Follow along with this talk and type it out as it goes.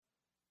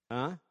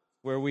huh?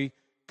 Where we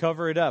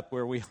cover it up,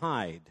 where we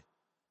hide.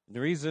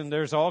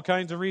 There's all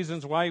kinds of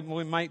reasons why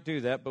we might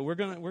do that, but we're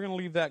gonna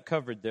leave that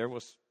covered there.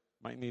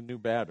 Might need new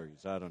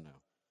batteries. I don't know.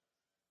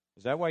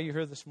 Is that why you're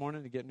here this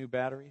morning, to get new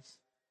batteries?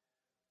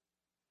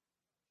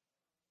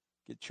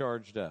 Get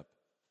charged up.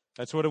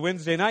 That's what a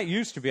Wednesday night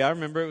used to be. I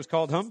remember it was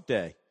called Hump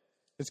Day.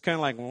 It's kind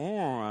of like,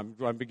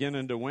 I'm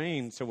beginning to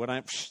wane, so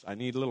I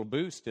need a little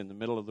boost in the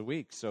middle of the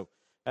week. So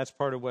that's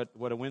part of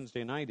what a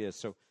Wednesday night is.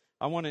 So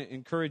I want to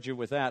encourage you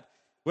with that.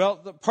 Well,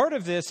 part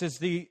of this is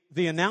the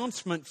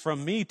announcement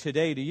from me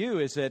today to you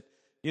is that,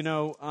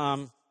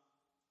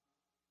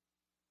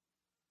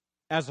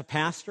 as a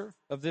pastor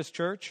of this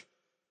church,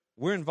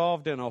 we're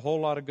involved in a whole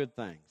lot of good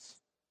things,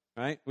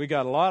 right? We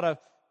got a lot of,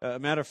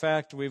 matter of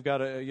fact, we've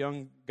got a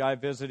young guy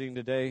visiting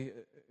today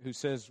who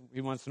says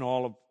he wants to know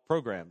all the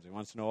programs. He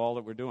wants to know all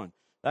that we're doing.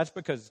 That's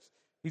because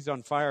he's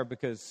on fire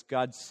because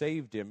God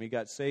saved him. He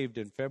got saved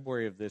in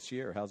February of this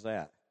year. How's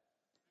that?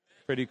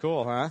 Pretty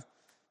cool, huh?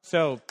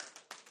 So,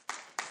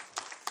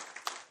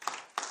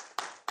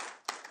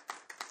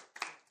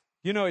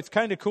 it's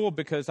kind of cool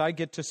because I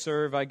get to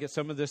serve.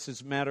 Some of this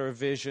is a matter of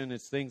vision.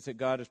 It's things that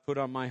God has put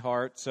on my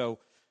heart. So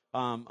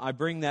I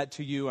bring that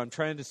to you. I'm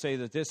trying to say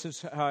that this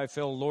is how I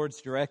feel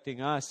Lord's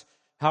directing us,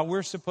 how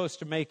we're supposed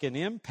to make an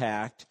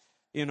impact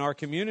in our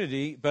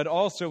community, but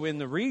also in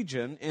the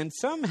region, and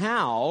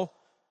somehow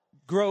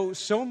grow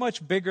so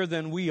much bigger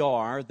than we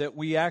are that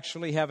we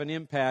actually have an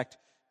impact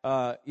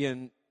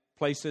in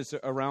places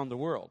around the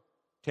world.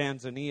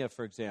 Tanzania,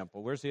 for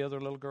example. Where's the other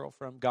little girl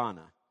from?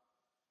 Ghana.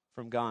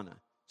 From Ghana.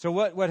 So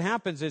what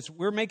happens is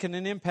we're making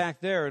an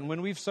impact there, and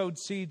when we've sowed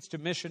seeds to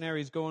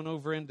missionaries going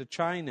over into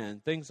China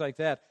and things like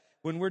that,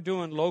 when we're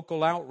doing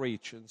local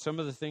outreach and some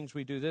of the things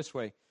we do this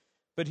way.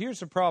 But here's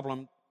the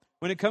problem.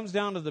 When it comes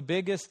down to the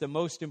biggest, the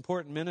most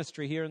important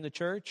ministry here in the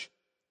church,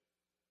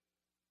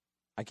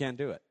 I can't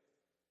do it.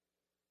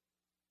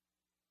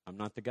 I'm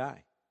not the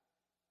guy.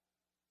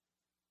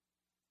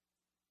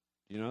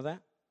 Do you know that?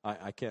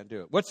 I can't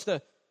do it. What's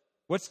the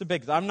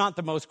biggest? I'm not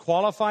the most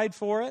qualified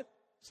for it.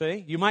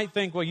 See? You might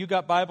think, well, you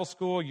got Bible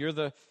school, you're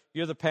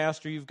the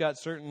pastor, you've got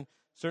certain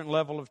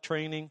level of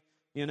training,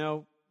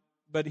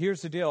 But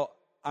here's the deal.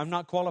 I'm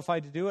not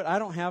qualified to do it. I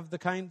don't have the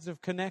kinds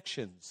of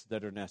connections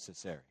that are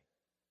necessary.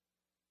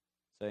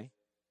 See?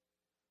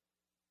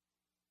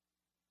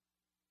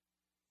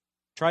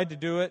 Tried to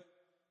do it.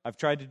 I've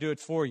tried to do it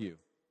for you.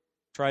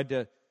 Tried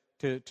to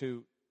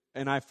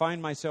and I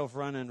find myself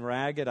running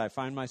ragged. I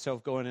find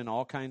myself going in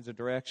all kinds of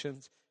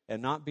directions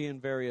and not being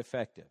very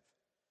effective.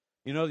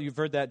 You've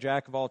heard that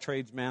jack of all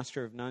trades,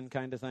 master of none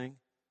kind of thing.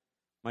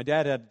 My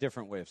dad had a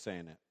different way of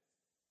saying it.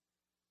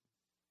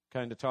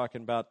 Kind of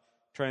talking about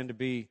trying to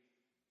be,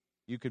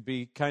 you could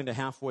be kind of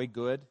halfway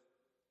good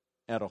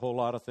at a whole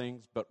lot of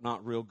things, but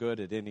not real good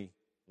at any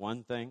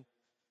one thing.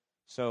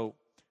 So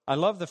I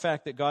love the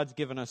fact that God's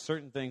given us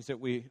certain things that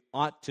we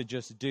ought to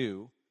just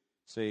do,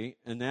 see,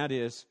 and that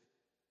is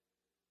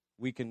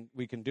we can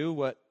do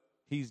what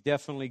He's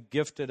definitely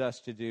gifted us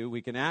to do.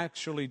 We can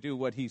actually do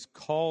what He's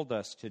called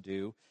us to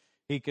do.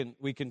 We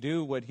can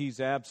do what He's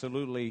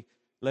absolutely,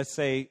 let's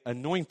say,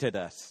 anointed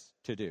us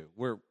to do.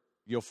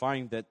 You'll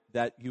find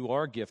that you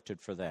are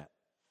gifted for that.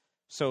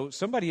 So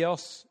somebody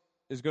else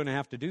is going to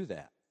have to do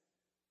that.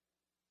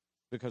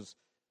 Because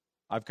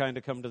I've kind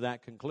of come to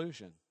that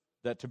conclusion,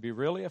 that to be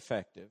really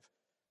effective,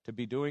 to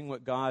be doing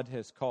what God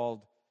has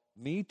called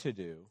me to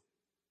do,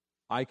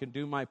 I can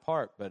do my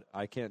part, but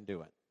I can't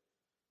do it.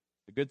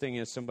 The good thing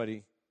is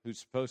somebody who's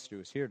supposed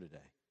to is here today.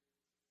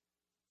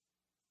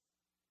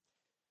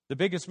 The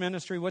biggest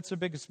ministry, what's the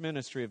biggest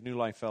ministry of New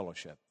Life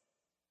Fellowship?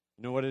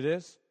 You know what it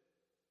is?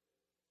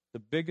 The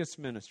biggest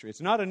ministry.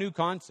 It's not a new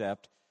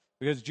concept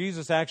because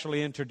Jesus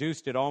actually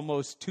introduced it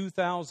almost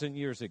 2,000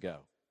 years ago.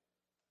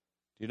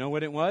 Do you know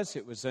what it was?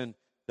 It was in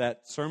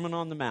that Sermon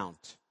on the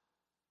Mount.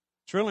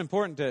 It's really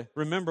important to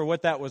remember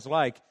what that was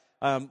like.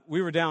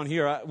 We were down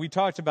here. We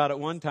talked about at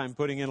one time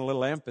putting in a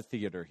little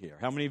amphitheater here.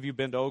 How many of you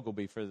been to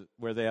Ogilvy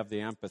where they have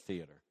the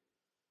amphitheater?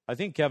 I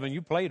think, Kevin,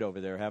 you played over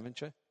there, haven't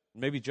you?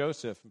 Maybe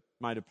Joseph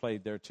might have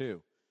played there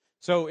too.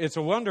 So it's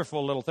a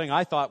wonderful little thing.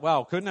 I thought,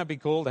 wow, couldn't that be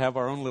cool to have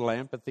our own little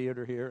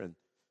amphitheater here? And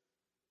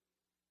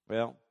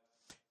well,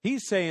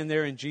 he's saying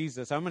there in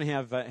Jesus, I'm going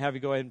to have you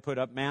go ahead and put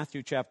up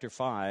Matthew chapter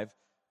 5.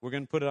 We're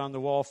going to put it on the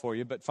wall for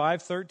you. But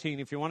 5:13,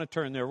 if you want to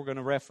turn there, we're going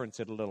to reference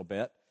it a little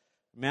bit.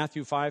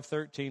 Matthew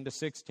 5:13 to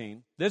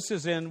 16. This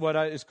is in what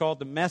is called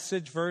the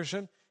Message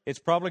version. It's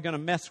probably going to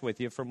mess with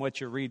you from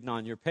what you're reading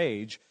on your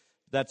page.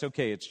 That's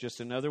okay. It's just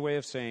another way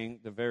of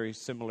saying the very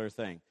similar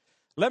thing.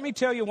 Let me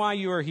tell you why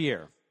you are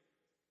here.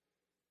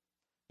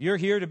 You're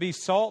here to be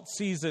salt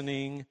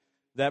seasoning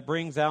that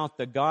brings out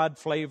the God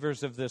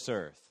flavors of this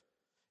earth.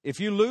 If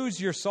you lose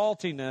your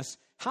saltiness,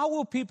 how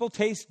will people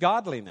taste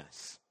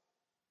godliness?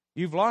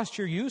 You've lost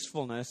your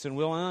usefulness and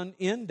will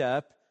end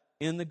up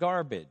in the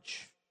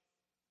garbage.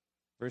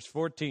 Verse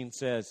 14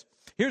 says,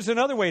 here's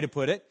another way to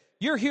put it.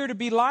 You're here to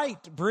be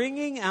light,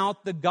 bringing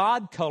out the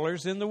God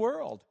colors in the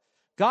world.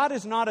 God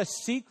is not a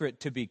secret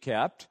to be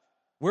kept.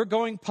 We're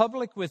going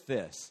public with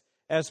this.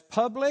 as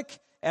public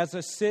as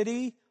a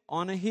city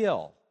on a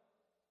hill.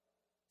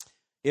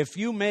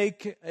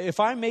 If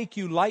I make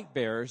you light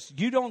bearers,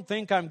 you don't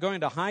think I'm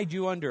going to hide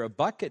you under a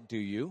bucket, do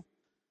you?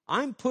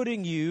 I'm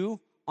putting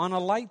you on a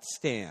light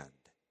stand.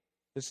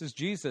 This is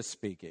Jesus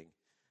speaking.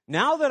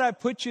 Now that I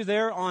put you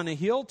there on a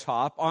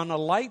hilltop, on a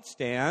light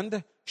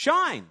stand,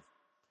 shine.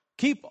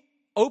 Keep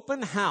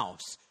open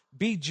house.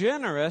 Be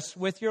generous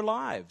with your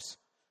lives.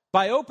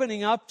 By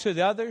opening up to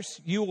the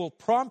others, you will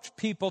prompt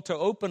people to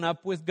open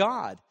up with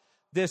God,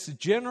 this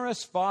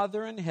generous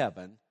Father in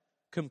heaven,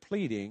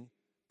 completing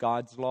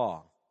God's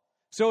law.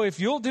 So if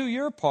you'll do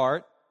your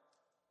part,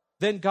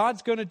 then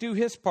God's going to do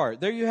His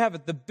part. There you have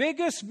it. The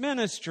biggest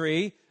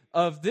ministry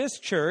of this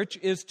church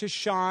is to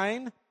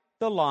shine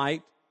the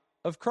light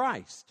of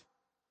Christ.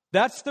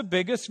 That's the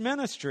biggest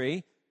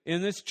ministry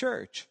in this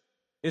church.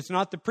 It's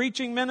not the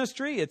preaching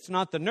ministry. It's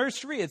not the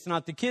nursery. It's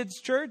not the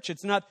kids' church.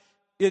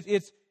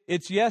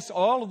 It's yes,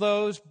 all of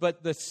those,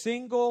 but the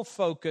single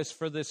focus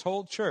for this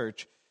whole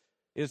church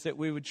is that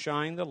we would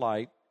shine the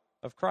light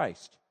of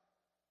Christ.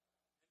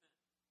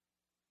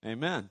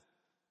 Amen.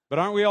 But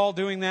aren't we all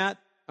doing that?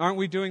 Aren't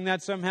we doing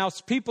that somehow?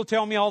 People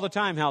tell me all the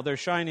time how they're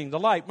shining the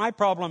light. My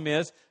problem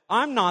is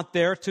I'm not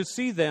there to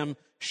see them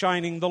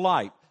shining the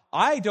light.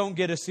 I don't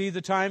get to see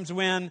the times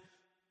when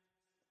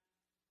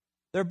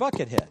they're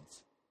bucket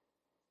heads.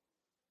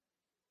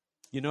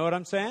 You know what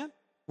I'm saying?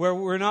 Where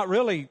we're not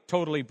really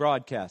totally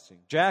broadcasting.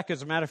 Jack,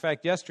 as a matter of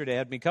fact, yesterday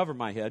had me cover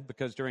my head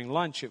because during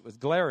lunch it was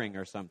glaring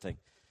or something.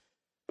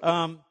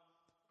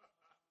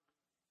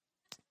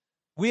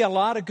 We have a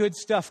lot of good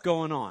stuff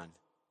going on,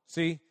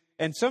 see?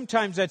 And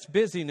sometimes that's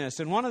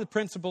busyness. And one of the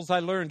principles I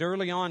learned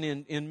early on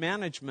in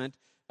management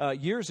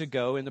years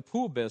ago in the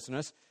pool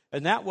business,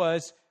 and that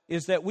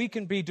is that we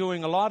can be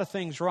doing a lot of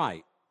things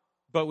right,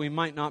 but we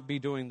might not be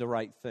doing the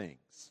right things.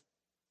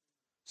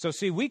 So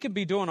see, we could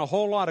be doing a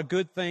whole lot of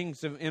good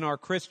things in our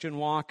Christian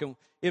walk, and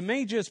it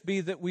may just be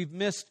that we've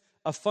missed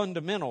a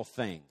fundamental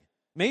thing.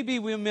 Maybe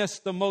we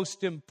missed the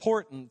most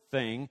important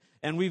thing,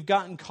 and we've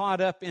gotten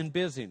caught up in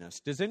busyness.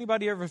 Does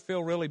anybody ever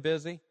feel really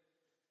busy?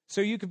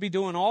 So you could be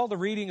doing all the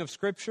reading of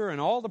Scripture and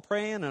all the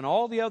praying and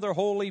all the other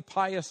holy,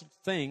 pious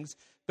things,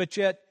 but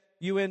yet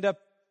you end up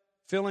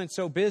feeling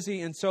so busy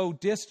and so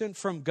distant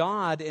from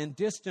God and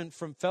distant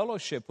from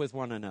fellowship with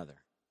one another.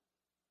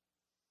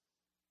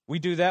 We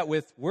do that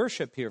with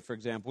worship here, for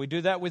example. We do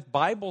that with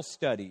Bible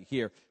study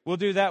here. We'll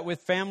do that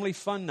with family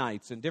fun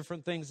nights and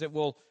different things that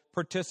we'll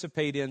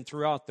participate in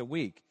throughout the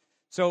week.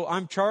 So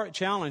I'm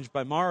challenged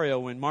by Mario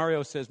when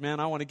Mario says, man,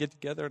 I want to get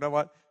together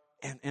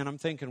and I'm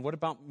thinking, what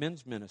about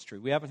men's ministry?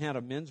 We haven't had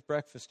a men's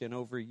breakfast in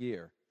over a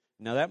year.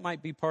 Now, that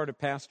might be part of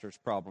pastor's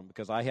problem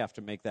because I have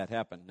to make that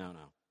happen. No.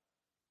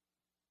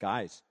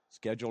 Guys,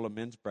 schedule a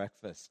men's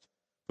breakfast.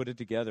 Put it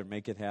together.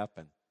 Make it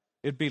happen.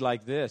 It'd be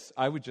like this.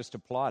 I would just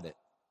applaud it.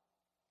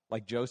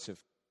 Like Joseph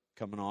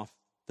coming off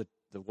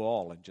the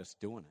wall and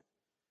just doing it.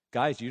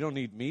 Guys, you don't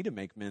need me to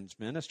make men's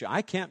ministry.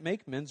 I can't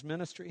make men's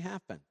ministry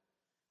happen.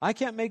 I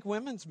can't make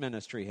women's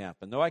ministry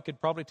happen, though I could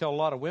probably tell a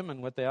lot of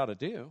women what they ought to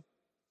do.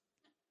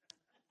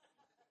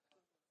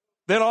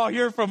 Then I'll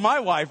hear from my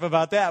wife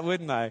about that,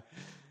 wouldn't I?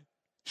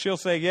 She'll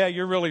say, yeah,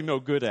 you're really no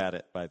good at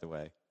it, by the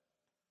way.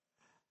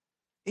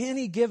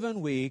 Any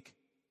given week,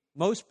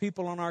 most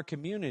people in our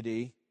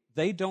community,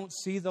 they don't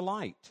see the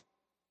light.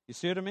 You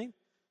see what I mean?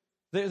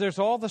 There's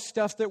all the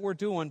stuff that we're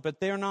doing,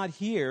 but they're not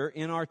here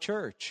in our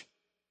church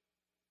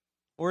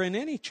or in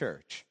any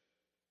church.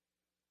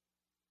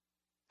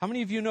 How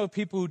many of you know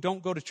people who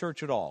don't go to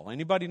church at all?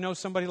 Anybody know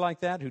somebody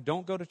like that who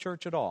don't go to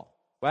church at all?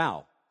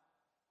 Wow.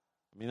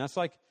 I mean, that's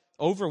like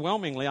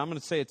overwhelmingly, I'm going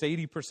to say it's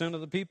 80%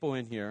 of the people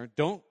in here.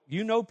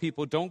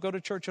 People don't go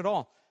to church at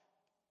all.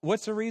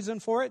 What's the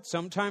reason for it?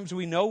 Sometimes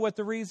we know what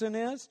the reason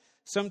is.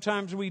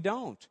 Sometimes we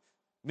don't.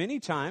 Many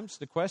times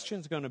the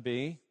question's going to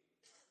be,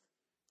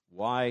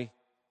 why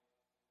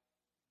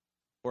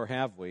or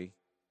are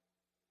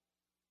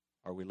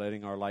we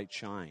letting our light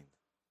shine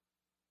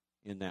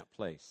in that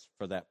place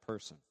for that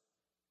person?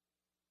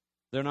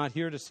 They're not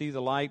here to see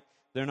the light.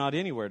 They're not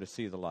anywhere to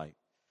see the light.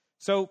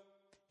 So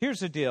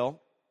here's the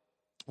deal.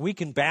 We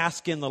can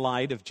bask in the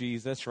light of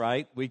Jesus,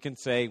 right? We can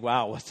say,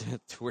 wow,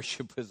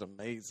 worship was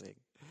amazing.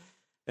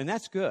 And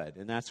that's good,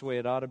 and that's the way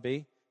it ought to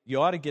be. You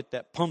ought to get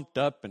that pumped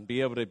up and be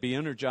able to be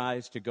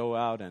energized to go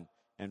out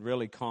and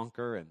really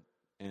conquer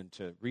and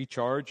to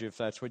recharge, if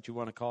that's what you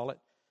want to call it.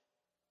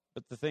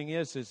 But the thing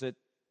is that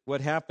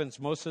what happens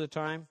most of the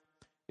time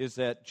is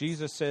that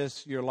Jesus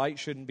says your light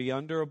shouldn't be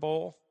under a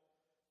bowl,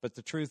 but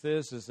the truth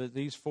is that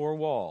these four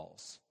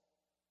walls,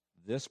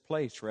 this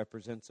place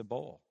represents a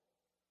bowl.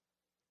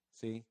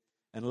 See,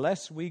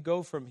 unless we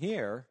go from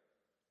here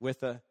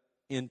with an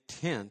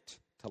intent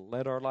to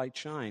let our light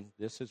shine,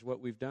 this is what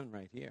we've done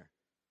right here.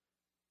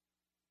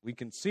 We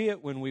can see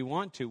it when we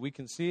want to. We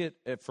can see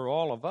it for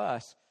all of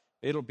us.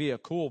 It'll be a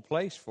cool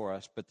place for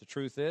us, but the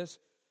truth is,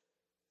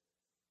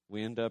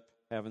 we end up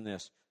having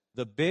this.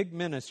 The big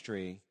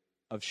ministry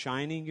of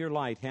shining your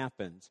light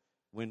happens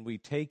when we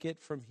take it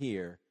from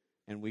here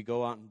and we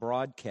go out and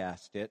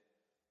broadcast it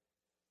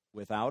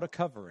without a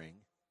covering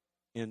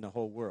in the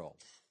whole world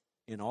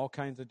in all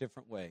kinds of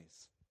different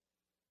ways.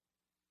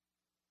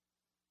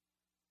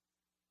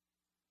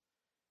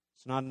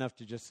 It's not enough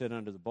to just sit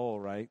under the bowl,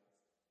 right?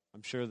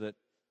 I'm sure that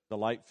the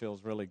light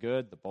feels really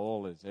good. The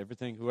bowl is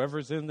everything.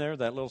 Whoever's in there,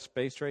 that little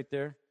space right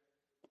there,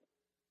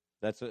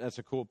 that's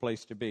a cool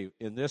place to be.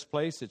 In this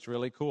place, it's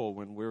really cool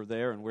when we're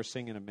there and we're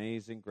singing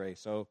Amazing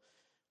Grace. Oh,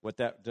 what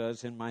that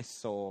does in my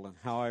soul, and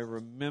how I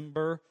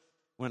remember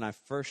when I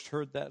first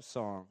heard that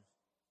song.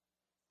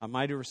 I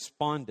might have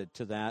responded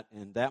to that,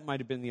 and that might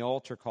have been the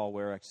altar call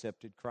where I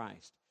accepted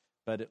Christ.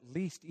 But at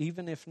least,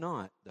 even if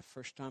not, the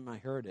first time I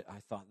heard it, I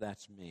thought,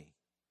 that's me.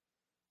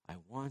 I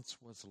once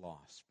was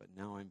lost, but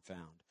now I'm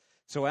found.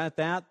 So at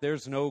that,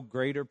 there's no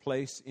greater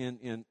place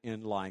in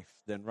life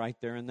than right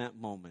there in that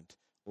moment,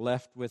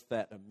 left with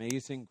that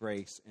amazing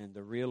grace and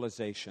the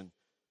realization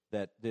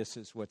that this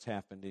is what's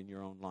happened in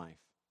your own life.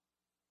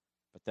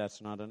 But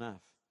that's not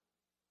enough.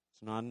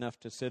 It's not enough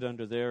to sit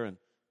under there and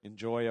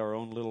enjoy our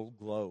own little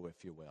glow,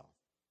 if you will.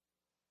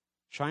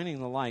 Shining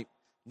the light,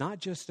 not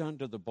just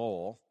under the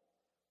bowl,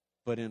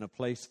 but in a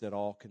place that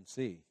all can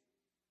see.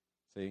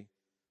 See,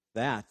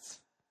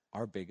 that's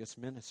our biggest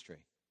ministry.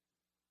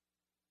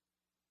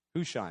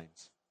 Who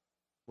shines?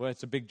 Well,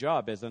 it's a big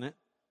job, isn't it?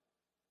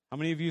 How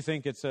many of you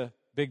think it's a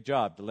big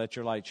job to let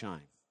your light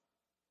shine?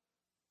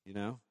 You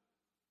know?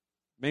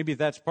 Maybe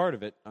that's part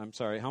of it. I'm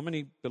sorry. How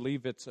many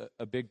believe it's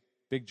a big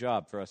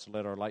job for us to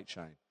let our light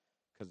shine?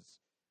 Because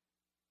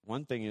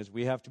one thing is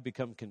we have to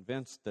become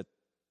convinced that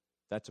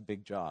that's a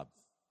big job.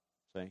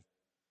 See?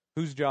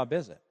 Whose job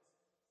is it?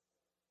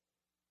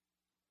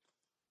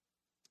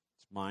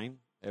 It's mine,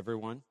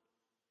 everyone.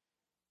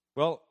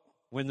 Well,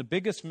 when the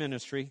biggest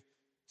ministry,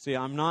 see,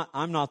 I'm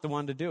not the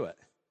one to do it.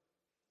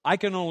 I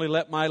can only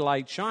let my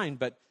light shine,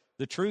 but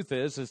the truth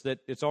is that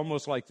it's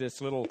almost like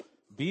this little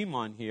beam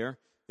on here,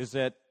 is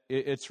that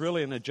it's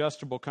really an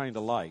adjustable kind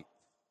of light.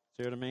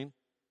 See what I mean?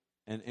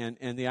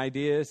 And the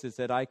idea is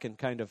that I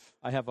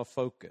have a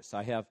focus.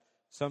 I have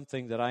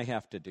something that I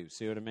have to do.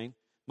 See what I mean?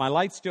 My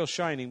light's still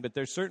shining, but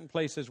there's certain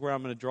places where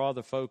I'm going to draw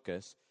the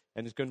focus,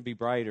 and it's going to be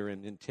brighter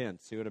and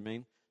intense. See what I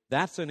mean?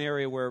 That's an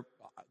area where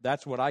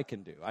that's what I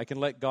can do. I can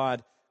let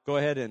God go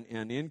ahead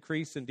and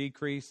increase and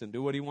decrease and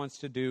do what He wants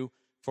to do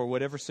for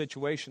whatever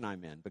situation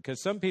I'm in. Because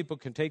some people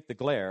can take the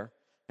glare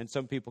and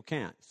some people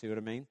can't. See what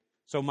I mean?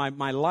 So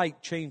my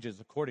light changes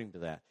according to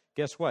that.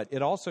 Guess what?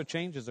 It also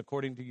changes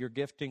according to your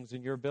giftings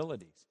and your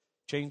abilities.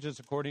 Changes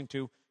according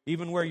to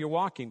even where you're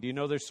walking. Do you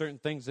know there's certain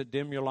things that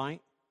dim your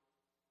light?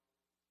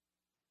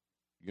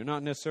 You're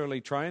not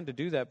necessarily trying to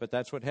do that, but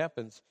that's what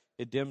happens.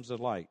 It dims the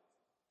light.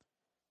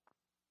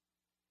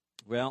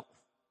 Well,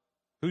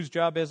 whose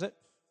job is it?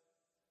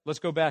 Let's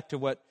go back to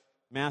what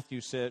Matthew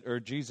said, or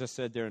Jesus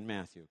said there in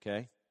Matthew,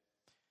 okay?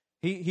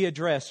 He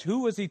addressed,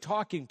 who was he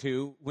talking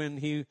to when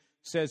he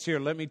says here,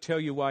 let me tell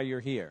you why you're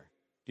here.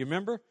 Do you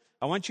remember?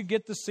 I want you to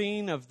get the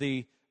scene of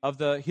the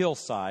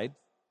hillside,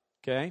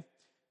 okay?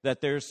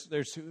 That there's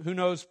who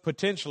knows,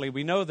 potentially,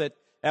 we know that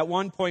at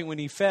one point when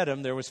he fed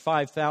them, there was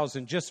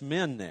 5,000 just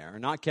men there,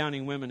 not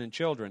counting women and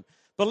children.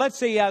 But let's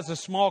say he has a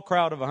small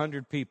crowd of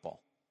 100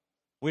 people.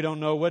 We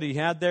don't know what he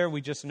had there. We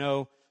just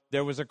know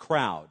there was a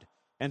crowd.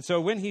 And so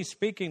when he's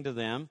speaking to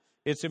them,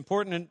 it's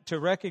important to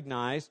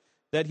recognize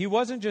that he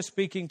wasn't just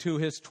speaking to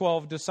his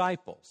 12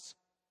 disciples.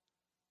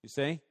 You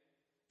see?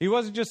 He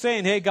wasn't just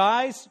saying, hey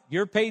guys,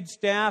 you're paid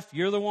staff,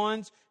 you're the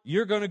ones,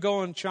 you're going to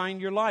go and shine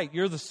your light.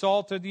 You're the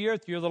salt of the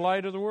earth, you're the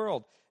light of the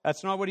world.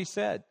 That's not what he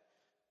said.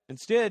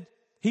 Instead,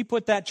 he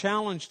put that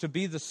challenge to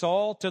be the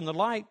salt and the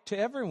light to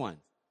everyone.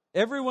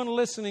 Everyone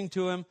listening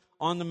to him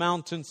on the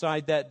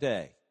mountainside that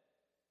day.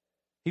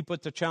 He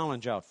put the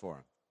challenge out for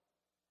him.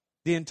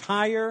 The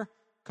entire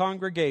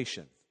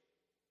congregation.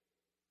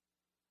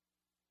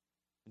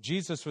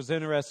 Jesus was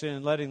interested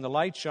in letting the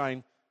light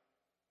shine,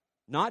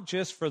 not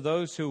just for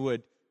those who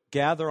would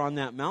gather on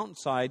that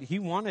mountainside. He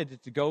wanted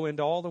it to go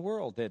into all the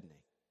world, didn't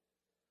he?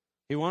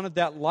 He wanted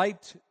that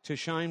light to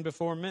shine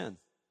before men.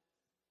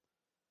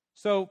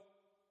 So,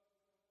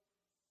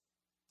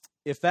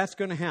 if that's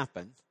going to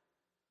happen,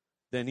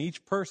 then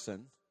each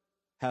person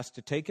has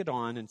to take it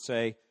on and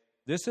say,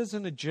 this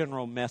isn't a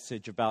general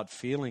message about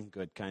feeling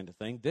good kind of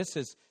thing. This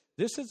is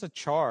a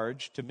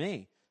charge to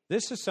me.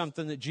 This is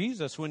something that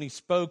Jesus, when he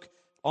spoke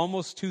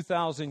almost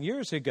 2,000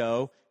 years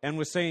ago and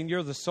was saying,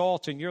 you're the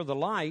salt and you're the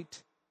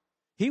light,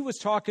 he was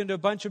talking to a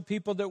bunch of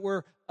people that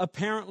were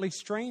apparently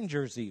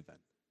strangers even.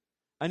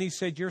 And he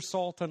said, you're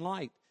salt and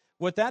light.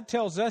 What that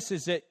tells us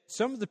is that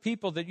some of the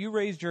people that you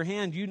raised your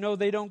hand, you know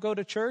they don't go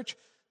to church,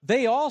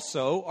 they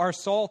also are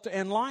salt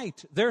and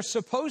light. They're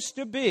supposed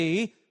to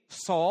be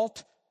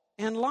salt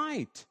and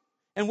light.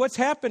 And what's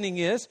happening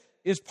is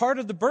part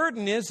of the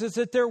burden is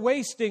that they're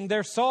wasting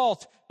their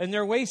salt and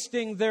they're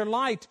wasting their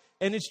light.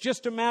 And it's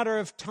just a matter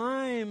of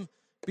time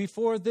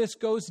before this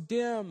goes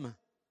dim.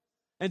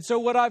 And so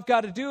what I've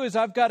got to do is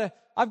I've got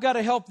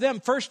to help them.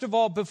 First of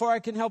all, before I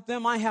can help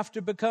them, I have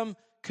to become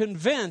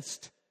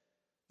convinced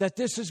that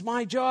this is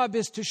my job,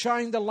 is to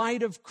shine the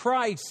light of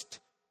Christ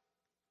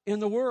in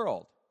the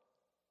world.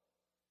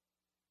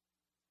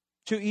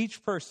 To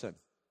each person.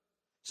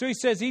 So he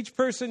says, each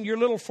person, your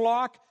little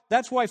flock,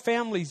 that's why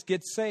families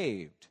get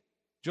saved.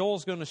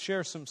 Joel's going to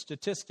share some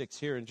statistics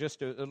here in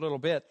just a little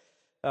bit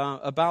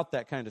about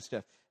that kind of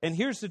stuff. And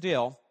here's the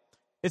deal.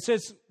 It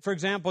says, for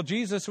example,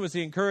 Jesus was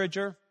the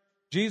encourager.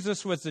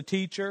 Jesus was the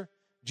teacher.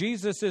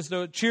 Jesus is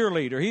the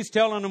cheerleader. He's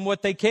telling them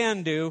what they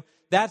can do.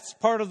 That's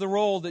part of the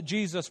role that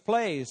Jesus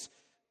plays.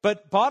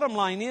 But bottom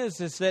line is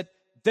that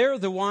they're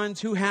the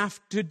ones who have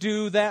to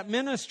do that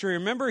ministry.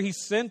 Remember, he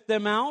sent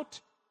them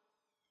out?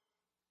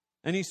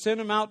 And he sent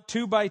them out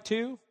 2 by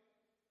 2.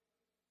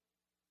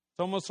 It's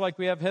almost like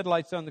we have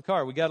headlights on the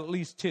car. We got at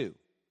least 2.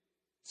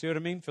 See what I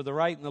mean? For the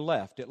right and the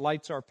left. It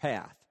lights our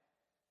path.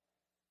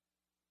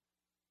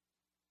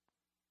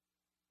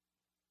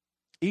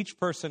 Each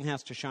person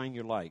has to shine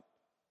your light.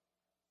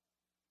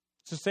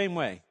 It's the same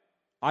way.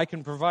 I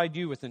can provide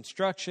you with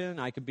instruction.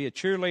 I could be a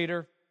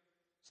cheerleader.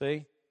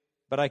 See?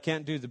 But I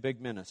can't do the big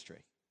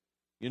ministry.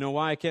 You know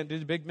why I can't do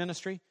the big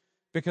ministry?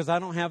 Because I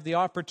don't have the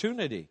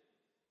opportunity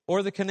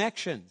or the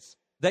connections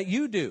that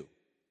you do.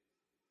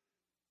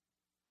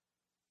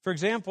 For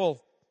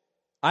example,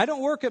 I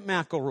don't work at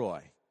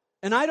McElroy,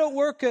 and I don't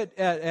work at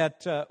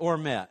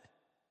Ormet,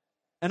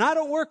 and I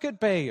don't work at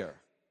Bayer.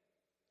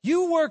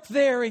 You work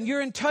there, and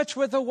you're in touch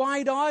with a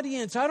wide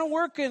audience.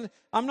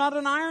 I'm not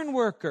an iron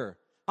worker.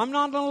 I'm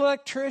not an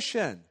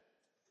electrician.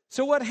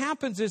 So what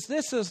happens is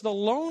this is the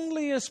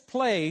loneliest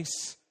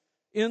place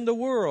in the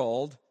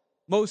world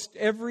most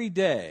every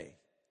day.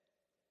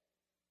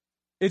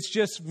 It's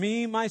just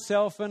me,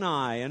 myself, and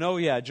I. And oh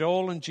yeah,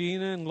 Joel and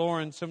Gina and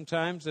Lauren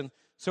sometimes. And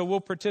so we'll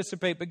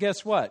participate. But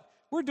guess what?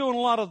 We're doing a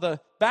lot of the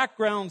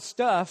background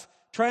stuff,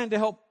 trying to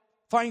help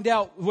find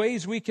out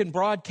ways we can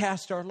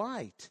broadcast our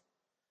light.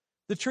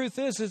 The truth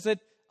is that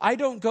I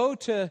don't go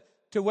to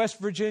West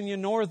Virginia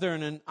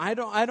Northern, and I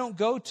don't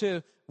go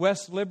to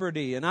West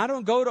Liberty, and I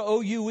don't go to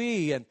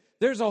OUE. And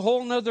there's a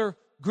whole nother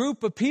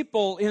group of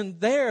people in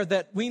there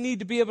that we need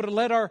to be able to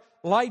let our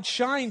light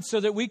shine so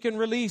that we can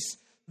release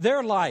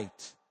their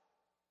light.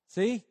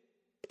 See?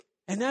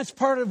 And that's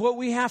part of what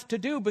we have to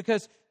do,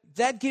 because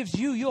that gives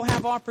you'll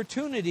have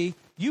opportunity.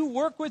 You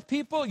work with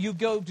people, you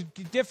go to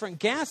different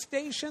gas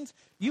stations,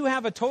 you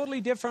have a totally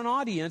different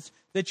audience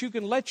that you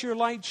can let your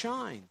light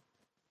shine.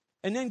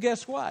 And then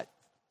guess what?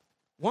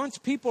 Once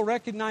people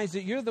recognize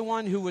that you're the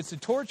one who was the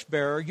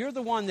torchbearer, you're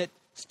the one that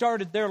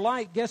started their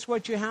light, guess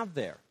what you have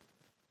there?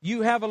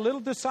 You have a little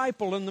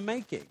disciple in the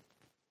making.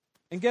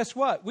 And guess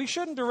what? We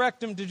shouldn't direct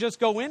them to just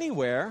go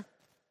anywhere.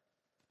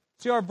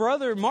 See, our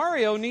brother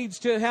Mario needs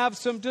to have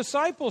some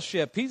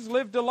discipleship. He's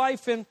lived a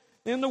life in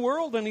the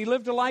world, and he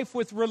lived a life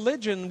with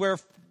religion where,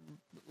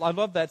 I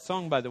love that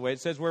song, by the way. It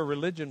says, where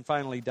religion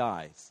finally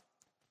dies.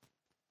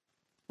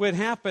 What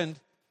happened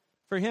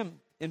for him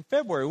in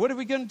February? What are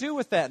we going to do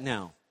with that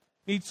now?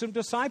 Need some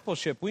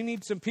discipleship. We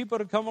need some people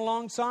to come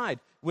alongside.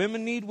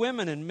 Women need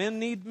women, and men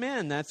need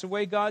men. That's the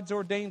way God's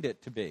ordained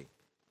it to be.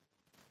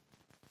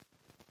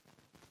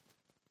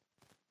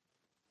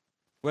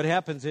 What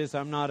happens is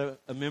I'm not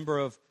a member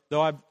of,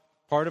 though I'm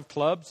part of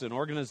clubs and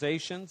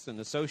organizations and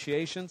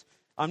associations,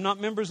 I'm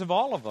not members of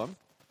all of them.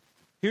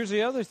 Here's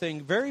the other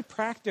thing, very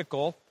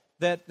practical,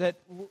 that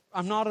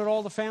I'm not at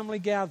all the family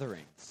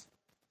gatherings.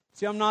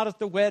 See, I'm not at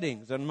the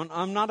weddings, and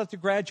I'm not at the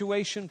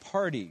graduation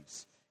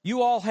parties.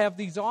 You all have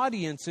these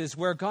audiences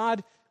where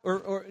God,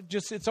 or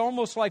just, it's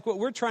almost like what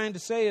we're trying to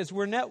say is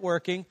we're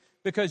networking,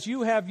 because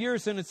you have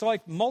yours, and it's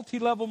like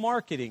multi-level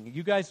marketing.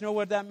 You guys know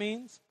what that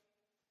means?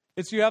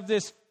 It's you have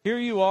this, here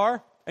you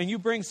are, and you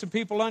bring some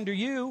people under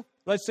you,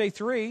 let's say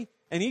 3,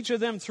 and each of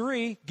them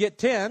 3 get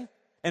 10,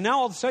 and now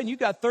all of a sudden you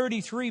got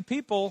 33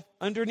 people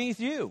underneath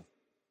you.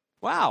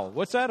 Wow,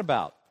 what's that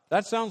about?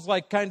 That sounds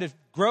like kind of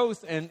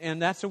growth,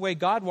 and that's the way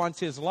God wants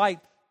His light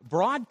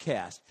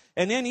broadcast.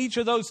 And then each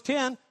of those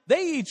 10,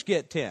 they each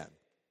get 10.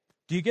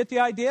 Do you get the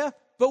idea?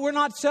 But we're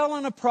not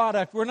selling a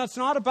product. It's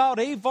not about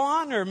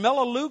Avon or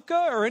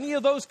Melaleuca or any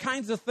of those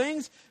kinds of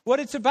things. What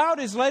it's about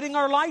is letting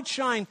our light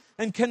shine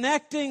and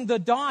connecting the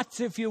dots,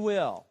 if you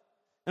will.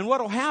 And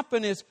what will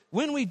happen is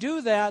when we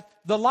do that,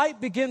 the light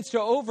begins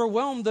to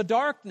overwhelm the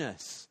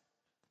darkness.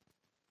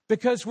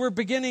 Because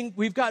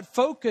we've got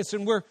focus,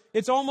 and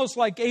it's almost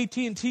like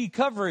AT&T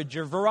coverage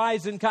or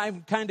Verizon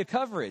kind of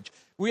coverage.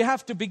 We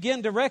have to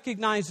begin to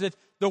recognize that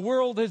the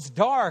world is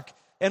dark,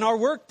 and our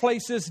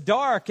workplace is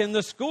dark, and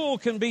the school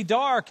can be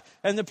dark,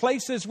 and the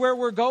places where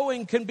we're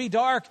going can be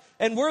dark,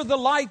 and we're the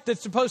light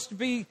that's supposed to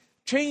be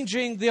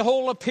changing the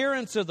whole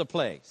appearance of the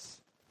place.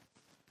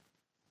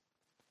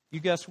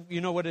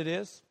 You know what it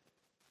is?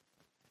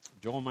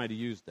 Joel might have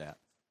used that.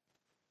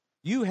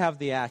 You have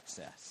the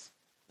access.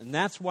 And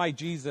that's why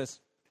Jesus,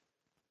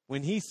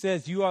 when He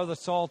says you are the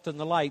salt and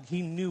the light,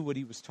 He knew what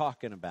He was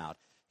talking about.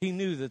 He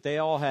knew that they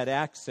all had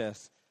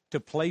access to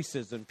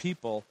places and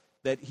people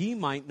that He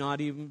might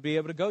not even be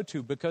able to go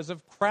to because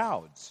of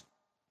crowds.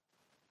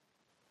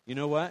 You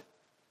know what?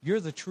 You're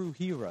the true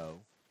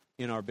hero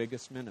in our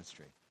biggest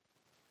ministry.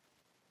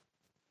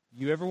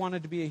 You ever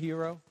wanted to be a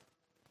hero?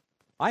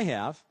 I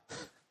have.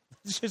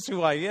 It's just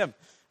who I am.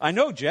 I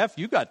know, Jeff,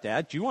 you got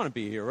that. You want to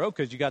be a hero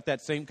because you got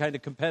that same kind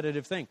of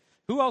competitive thing.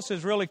 Who else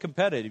is really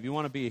competitive? You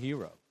want to be a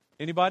hero?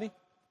 Anybody?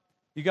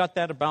 You got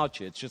that about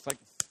you. It's just like,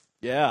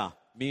 yeah,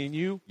 me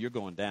and you're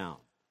going down.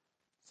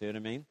 See what I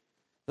mean?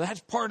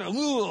 That's part of,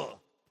 ugh.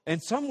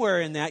 And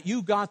somewhere in that,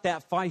 you got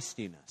that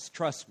feistiness.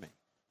 Trust me.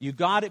 You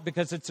got it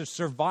because it's a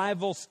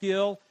survival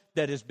skill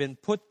that has been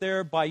put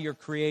there by your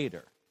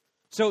Creator.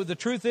 So the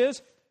truth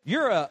is,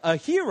 you're a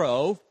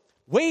hero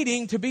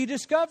waiting to be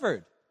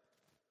discovered.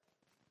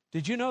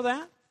 Did you know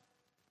that?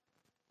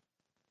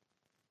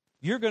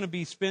 You're going to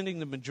be spending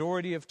the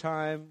majority of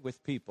time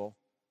with people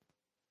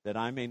that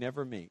I may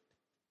never meet,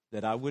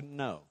 that I wouldn't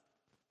know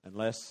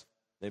unless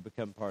they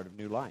become part of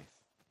New Life.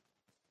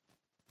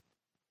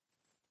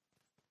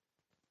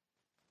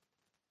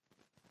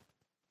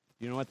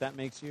 You know what that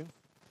makes you?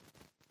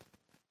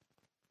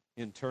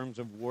 In terms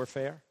of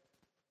warfare,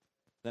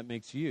 that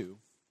makes you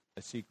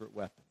a secret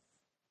weapon.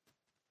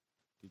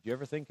 Did you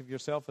ever think of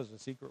yourself as a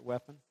secret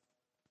weapon?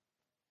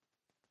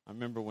 I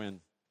remember when,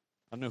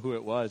 I don't know who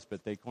it was,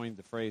 but they coined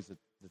the phrase that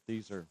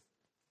these are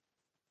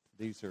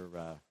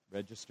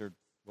registered,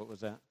 what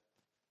was that?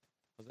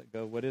 How does that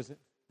go? What is it?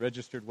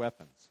 Registered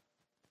weapons.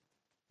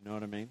 You know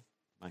what I mean?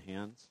 My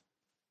hands.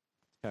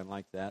 It's kind of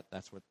like that.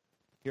 That's what,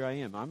 here I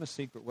am. I'm a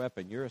secret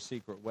weapon. You're a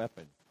secret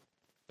weapon.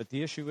 But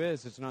the issue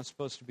is, it's not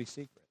supposed to be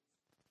secret.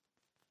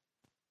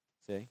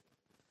 See?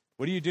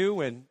 What do you do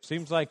when it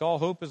seems like all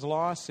hope is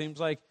lost? Seems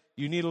like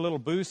you need a little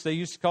boost? They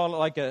used to call it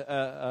like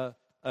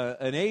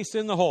an ace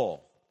in the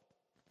hole.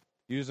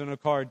 Using a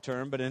card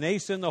term, but an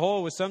ace in the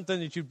hole was something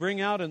that you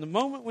bring out in the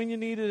moment when you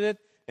needed it,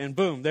 and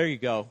boom, there you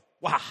go.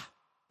 Wow.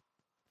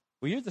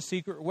 Well, you're the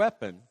secret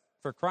weapon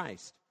for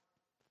Christ.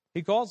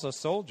 He calls us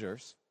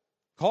soldiers,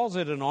 calls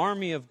it an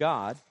army of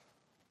God.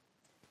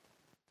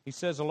 He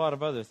says a lot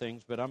of other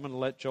things, but I'm going to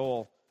let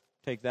Joel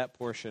take that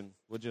portion.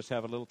 We'll just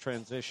have a little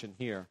transition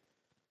here.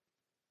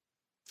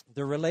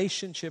 The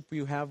relationship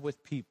you have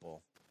with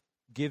people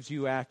gives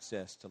you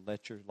access to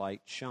let your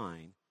light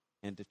shine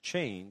and to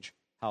change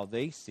how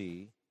they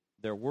see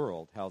their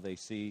world, how they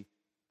see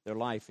their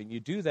life. And you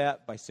do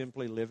that by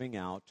simply living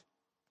out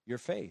your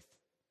faith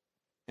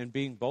and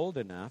being bold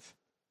enough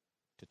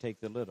to take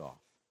the lid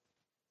off.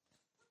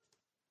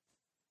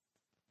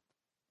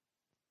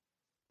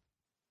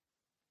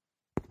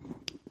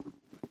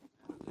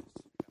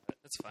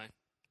 That's fine.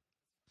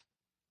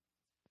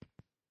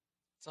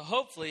 So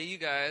hopefully you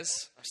guys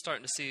are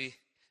starting to see,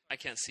 I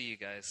can't see you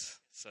guys,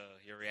 so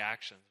your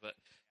reactions, but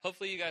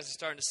hopefully you guys are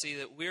starting to see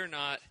that we're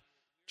not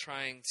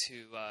trying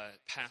to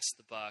pass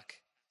the buck.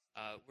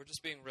 We're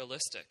just being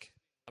realistic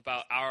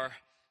about our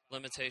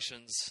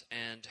limitations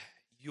and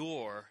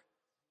your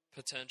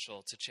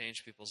potential to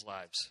change people's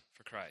lives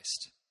for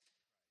Christ.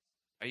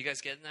 Are you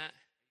guys getting that?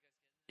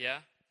 Yeah?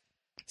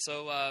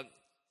 So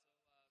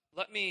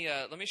let me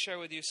share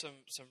with you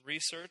some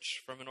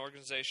research from an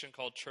organization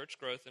called Church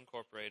Growth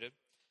Incorporated.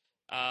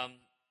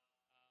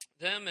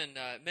 Them and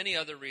many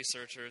other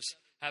researchers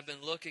have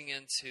been looking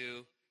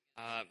into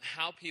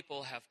how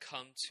people have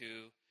come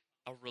to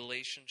a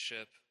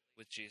relationship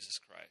with Jesus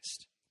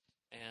Christ.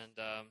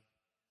 And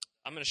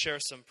I'm going to share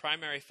some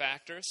primary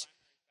factors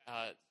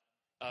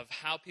of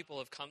how people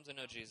have come to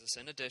know Jesus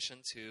in addition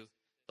to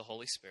the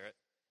Holy Spirit.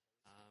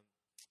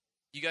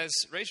 You guys,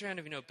 raise your hand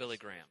if you know Billy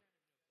Graham.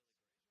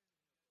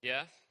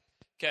 Yeah?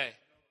 Okay.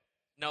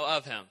 Know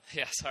of him.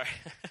 Yeah, sorry.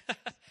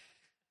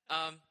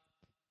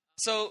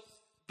 So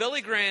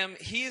Billy Graham,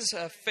 he's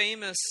a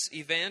famous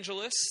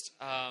evangelist.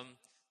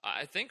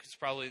 I think it's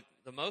probably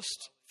the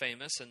most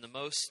famous and the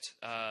most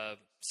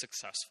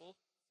successful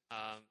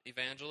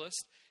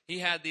evangelist. He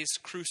had these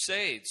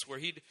crusades where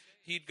he'd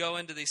go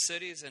into these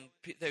cities and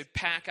they'd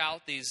pack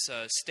out these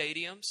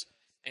stadiums,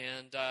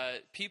 and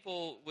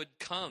people would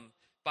come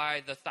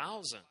by the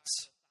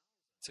thousands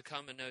to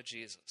come and know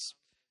Jesus.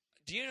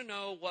 Do you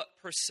know what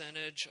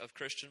percentage of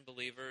Christian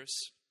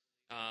believers,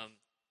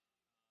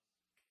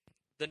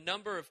 the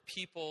number of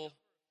people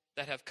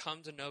that have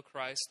come to know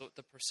Christ, what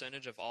the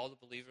percentage of all the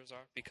believers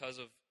are because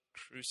of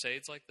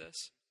crusades like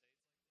this?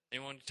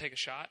 Anyone take a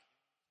shot?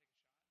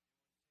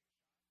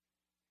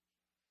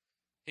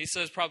 He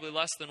says probably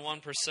less than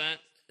 1%.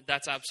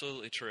 That's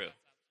absolutely true.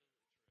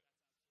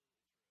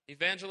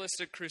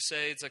 Evangelistic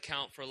crusades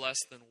account for less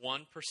than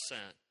 1%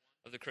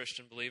 of the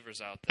Christian believers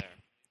out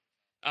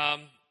there.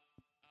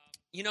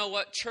 You know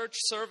what? Church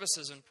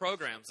services and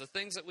programs, the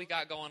things that we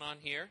got going on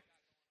here,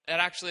 it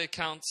actually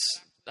accounts,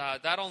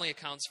 that only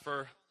accounts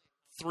for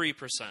 3%.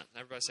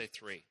 Everybody say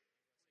 3.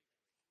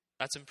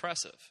 That's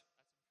impressive.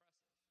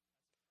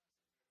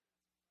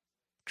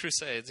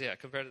 Crusades, yeah,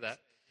 compared to that.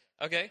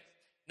 Okay.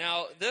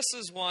 Now, this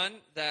is one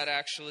that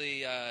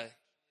actually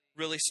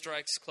really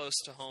strikes close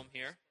to home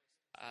here.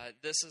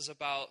 This is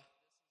about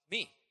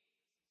me.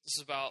 This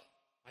is about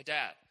my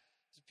dad.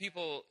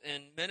 People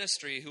in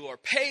ministry who are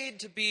paid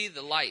to be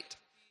the light,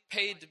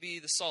 paid to be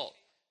the salt.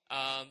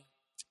 A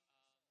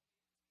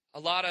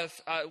lot of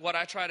what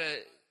I try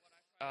to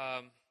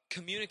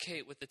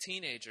communicate with the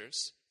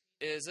teenagers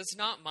is it's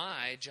not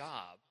my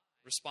job,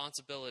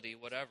 responsibility,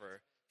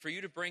 whatever, for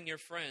you to bring your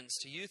friends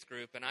to youth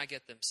group and I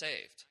get them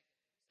saved.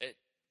 It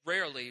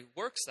rarely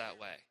works that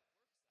way.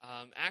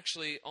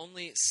 actually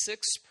only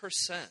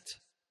 6%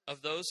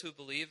 of those who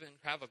believe and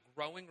have a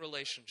growing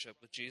relationship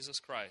with Jesus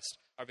Christ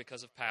are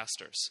because of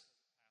pastors.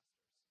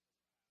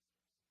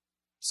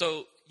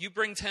 So you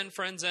bring 10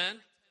 friends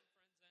in,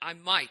 I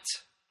might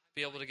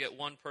be able to get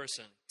one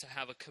person to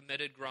have a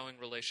committed, growing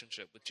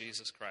relationship with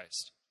Jesus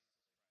Christ.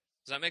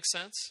 Does that make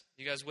sense?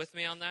 You guys with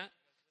me on that?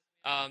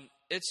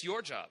 It's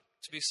your job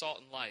to be salt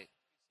and light,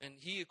 and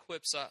he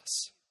equips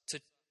us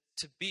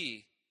to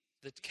be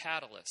the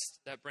catalyst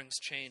that brings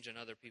change in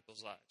other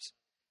people's lives.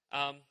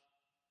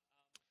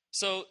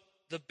 So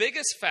the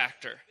biggest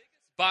factor,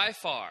 by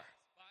far,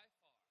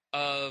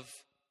 of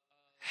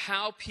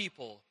how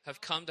people have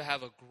come to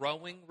have a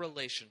growing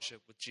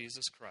relationship with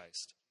Jesus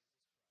Christ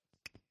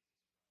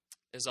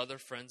is other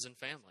friends and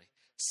family.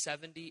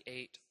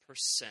 78%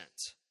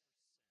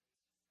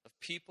 of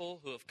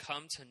people who have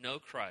come to know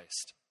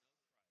Christ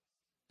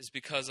is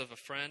because of a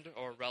friend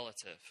or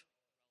relative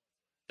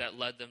that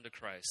led them to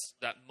Christ,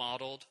 that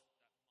modeled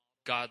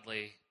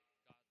godly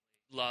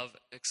love,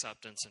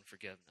 acceptance, and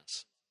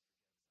forgiveness.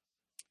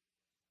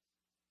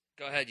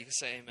 Go ahead, you can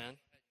say amen.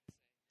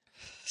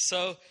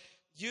 So,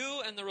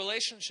 you and the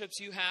relationships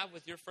you have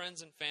with your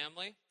friends and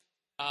family,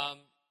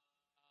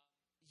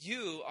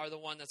 you are the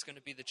one that's going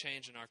to be the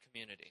change in our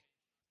community.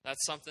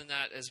 That's something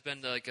that has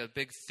been like a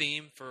big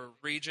theme for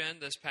Regen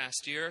this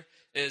past year,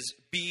 is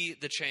be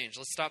the change.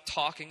 Let's stop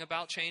talking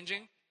about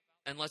changing,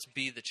 and let's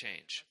be the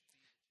change.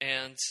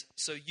 And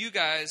so you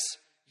guys,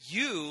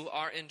 you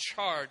are in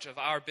charge of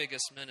our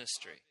biggest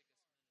ministry.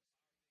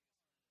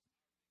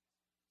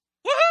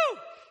 Woohoo!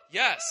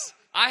 Yes,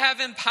 I have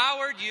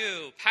empowered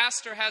you.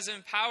 Pastor has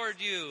empowered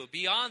you.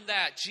 Beyond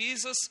that,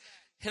 Jesus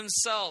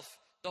himself,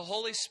 the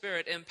Holy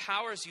Spirit,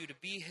 empowers you to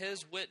be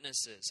his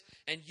witnesses.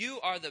 And you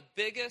are the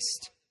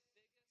biggest,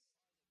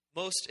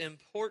 most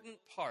important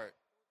part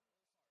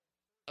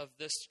of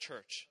this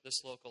church,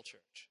 this local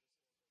church.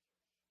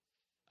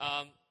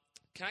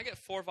 Can I get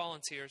 4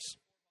 volunteers?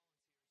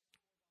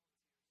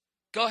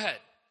 Go ahead.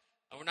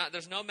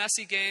 There's no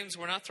messy games.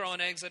 We're not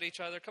throwing eggs at each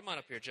other. Come on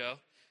up here, Joe.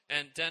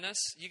 And Dennis,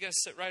 you guys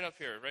sit right up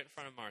here, right in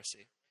front of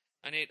Marcy.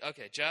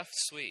 Okay, Jeff,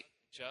 sweet.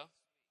 Joe?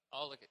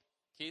 Oh, look at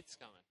Keith's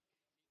coming.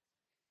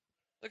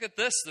 Look at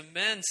this. The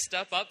men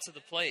step up to the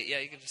plate. Yeah,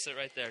 you can just sit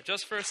right there.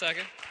 Just for a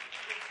second.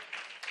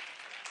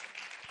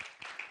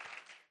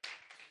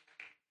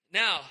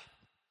 Now,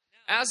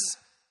 as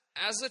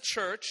a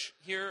church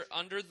here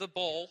under the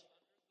bowl,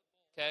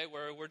 okay,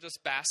 where we're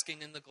just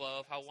basking in the glow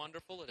of how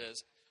wonderful it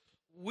is,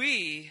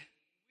 we,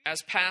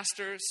 as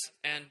pastors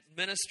and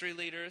ministry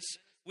leaders,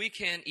 we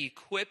can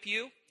equip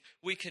you,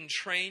 we can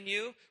train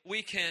you,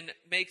 we can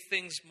make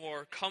things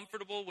more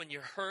comfortable when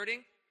you're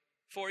hurting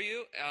for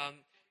you.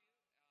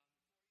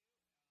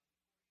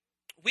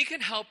 We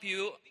can help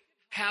you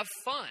have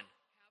fun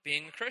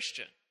being a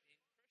Christian.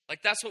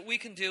 Like, that's what we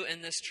can do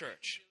in this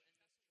church,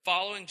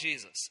 following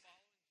Jesus.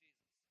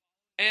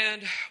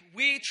 And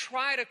we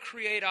try to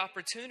create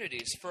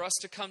opportunities for us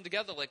to come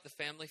together, like the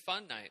Family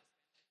Fun Night.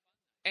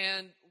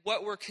 And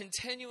what we're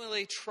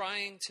continually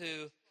trying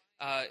to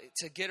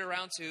get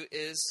around to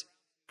is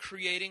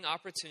creating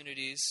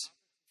opportunities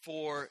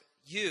for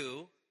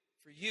you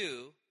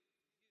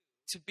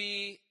to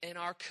be in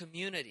our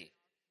community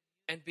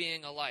and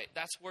being a light.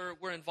 That's where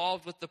we're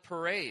involved with the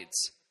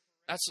parades.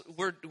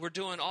 We're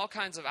doing all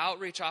kinds of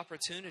outreach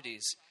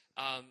opportunities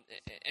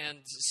and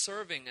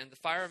serving and the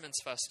Fireman's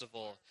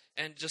Festival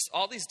and just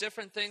all these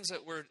different things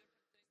that we're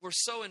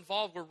so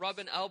involved. We're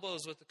rubbing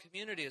elbows with the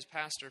community, as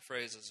Pastor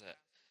phrases it.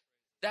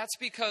 That's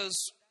because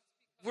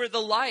we're the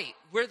light,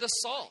 we're the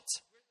salt.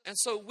 And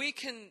so we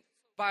can,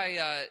 by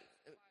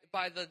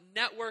the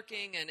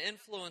networking and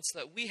influence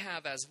that we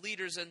have as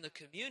leaders in the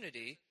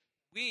community,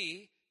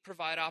 we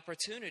provide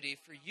opportunity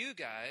for you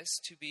guys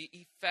to be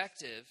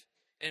effective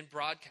in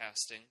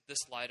broadcasting this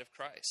light of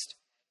Christ.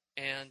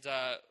 And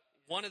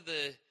one of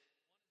the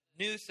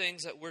new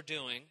things that we're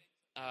doing,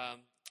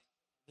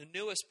 the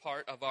newest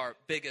part of our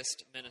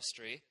biggest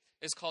ministry,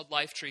 is called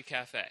Life Tree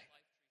Cafe.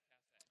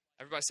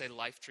 Everybody say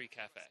Life Tree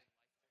Cafe.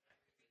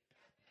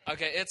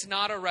 Okay, it's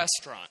not a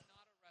restaurant.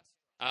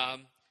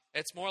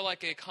 It's more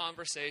like a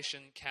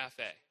conversation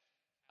cafe.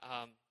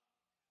 You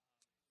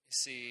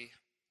see,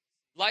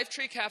 Life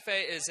Tree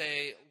Cafe is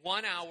a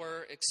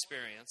 1-hour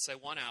experience. Say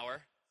 1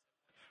 hour.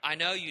 I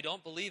know you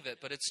don't believe it,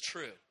 but it's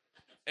true.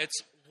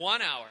 It's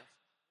 1 hour.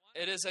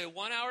 It is a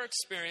 1-hour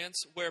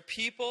experience where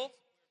people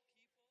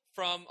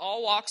from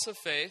all walks of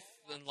faith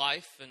and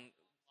life, and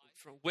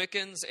from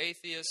Wiccans,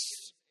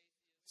 atheists,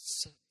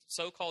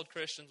 so-called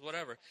Christians,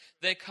 whatever,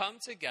 they come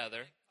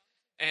together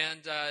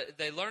and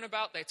they learn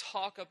about, they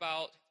talk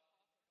about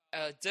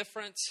a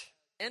different,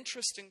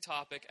 interesting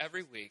topic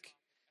every week.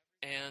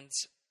 And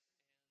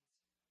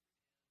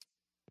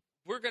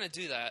we're going to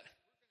do that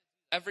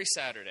every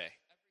Saturday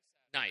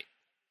night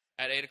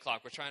at 8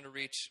 o'clock. We're trying to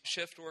reach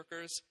shift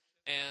workers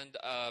and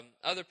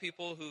other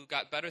people who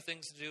got better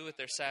things to do with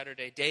their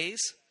Saturday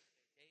days.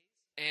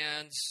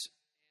 And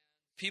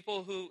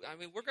people who,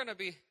 we're going to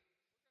be,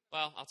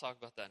 well, I'll talk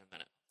about that in a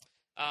minute.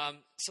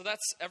 So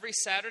that's every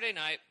Saturday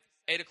night.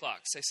 8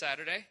 o'clock. Say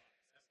Saturday.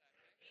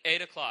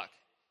 8 o'clock.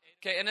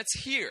 Okay, and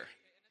it's here.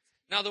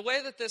 Now, the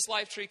way that this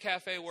Lifetree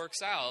Cafe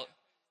works out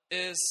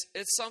is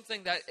it's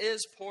something that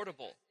is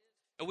portable.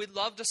 And we'd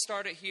love to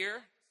start it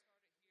here,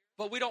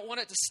 but we don't want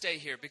it to stay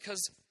here because,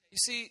 you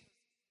see,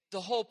 the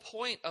whole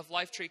point of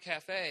Lifetree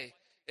Cafe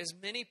is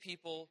many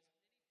people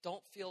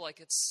don't feel like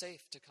it's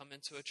safe to come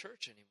into a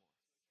church anymore.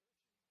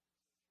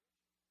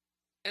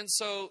 And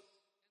so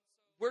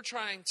we're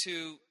trying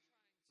to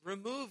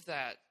remove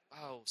that,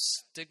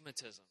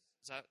 stigmatism.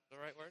 Is that the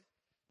right word?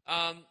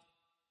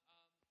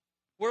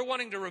 We're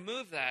wanting to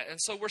remove that. And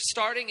so we're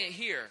starting it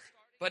here.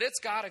 But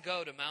it's got to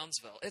go to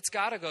Moundsville. It's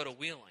got to go to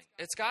Wheeling.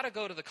 It's got to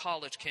go to the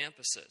college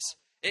campuses.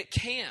 It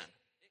can.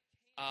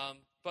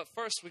 But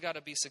first, we got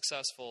to be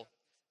successful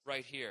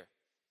right here.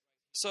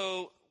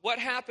 So what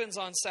happens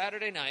on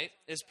Saturday night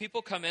is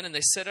people come in and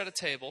they sit at a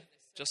table,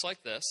 just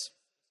like this.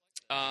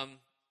 I'm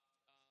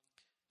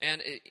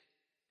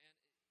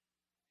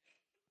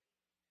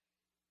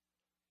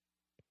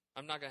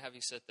not going to have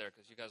you sit there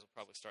because you guys will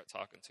probably start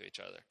talking to each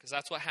other. Because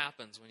that's what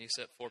happens when you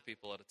sit 4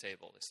 people at a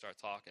table. They start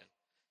talking.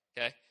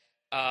 Okay?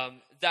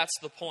 That's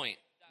the point.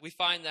 We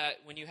find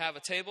that when you have a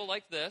table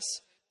like this,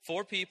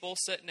 4 people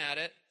sitting at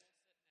it,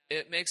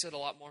 it makes it a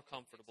lot more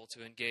comfortable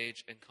to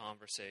engage in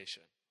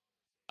conversation.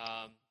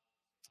 And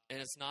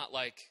it's not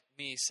like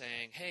me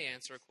saying, hey,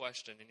 answer a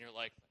question, and you're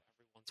like,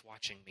 everyone's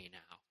watching me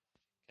now.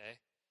 Okay?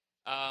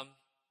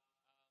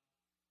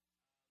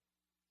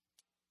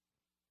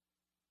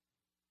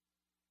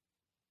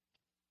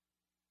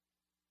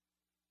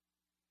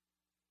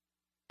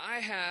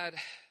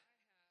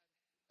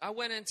 I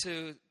went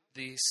into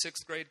the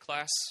 6th grade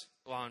class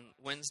on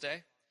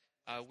Wednesday.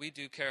 We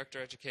do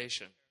character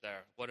education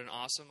there. What an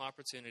awesome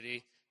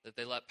opportunity that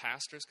they let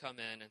pastors come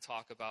in and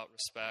talk about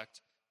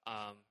respect,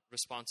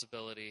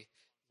 responsibility,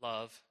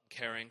 love,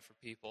 caring for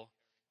people.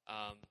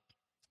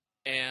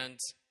 And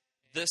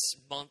this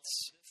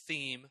month's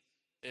theme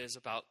is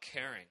about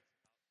caring.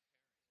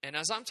 And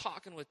as I'm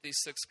talking with these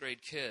 6th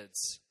grade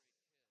kids,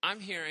 I'm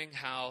hearing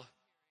how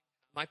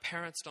my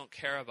parents don't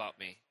care about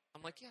me.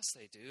 I'm like, yes,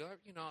 they do. I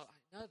know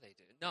they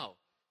do. No,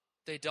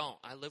 they don't.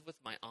 I live with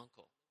my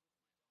uncle.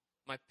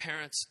 My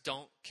parents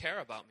don't care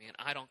about me, and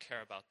I don't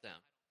care about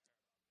them.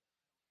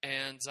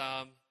 And,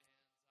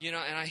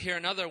 and I hear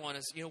another one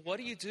is, what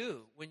do you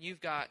do when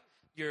you've got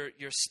your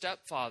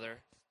stepfather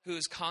who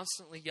is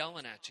constantly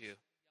yelling at you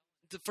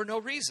for no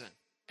reason?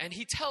 And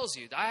he tells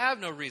you, I have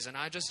no reason.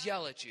 I just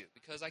yell at you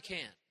because I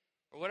can,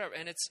 or whatever.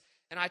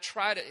 And I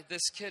try to,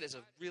 this kid is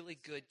a really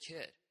good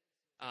kid.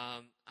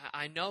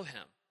 I know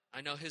him. I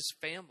know his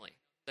family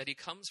that he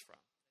comes from.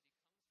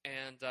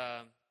 And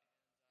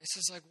it's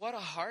just like, what a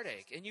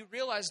heartache. And you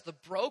realize the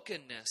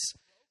brokenness,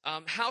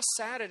 how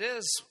sad it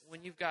is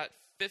when you've got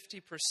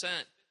 50%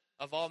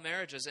 of all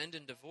marriages end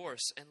in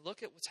divorce. And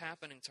look at what's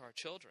happening to our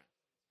children.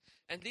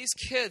 And these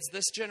kids,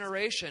 this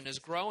generation is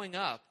growing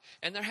up,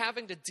 and they're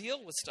having to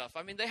deal with stuff.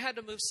 I mean, they had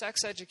to move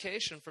sex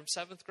education from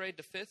 7th grade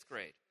to 5th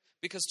grade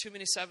because too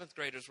many 7th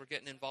graders were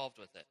getting involved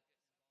with it.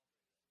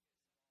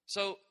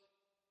 So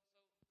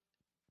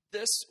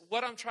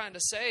what I'm trying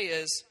to say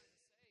is,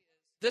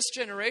 this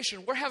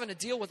generation, we're having to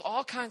deal with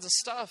all kinds of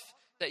stuff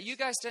that you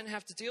guys didn't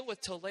have to deal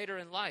with till later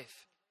in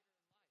life.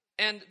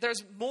 And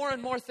there's more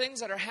and more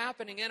things that are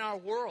happening in our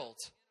world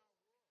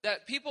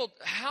that people,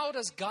 how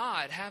does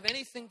God have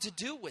anything to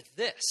do with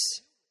this?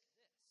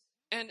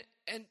 And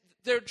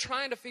they're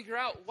trying to figure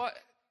out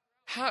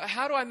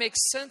how do I make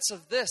sense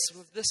of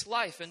this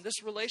life and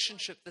this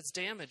relationship that's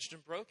damaged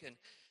and broken?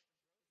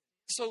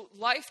 So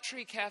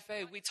Lifetree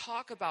Cafe, we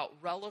talk about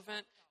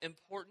relevant,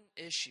 important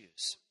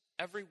issues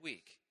every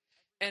week.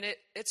 And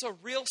it's a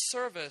real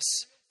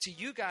service to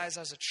you guys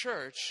as a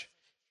church,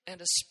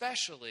 and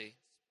especially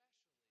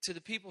to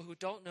the people who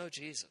don't know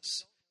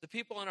Jesus, the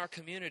people in our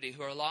community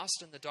who are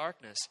lost in the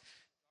darkness,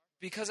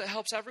 because it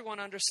helps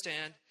everyone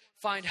understand,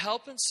 find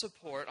help and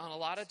support on a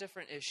lot of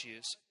different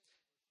issues.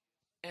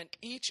 And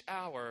each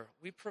hour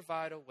we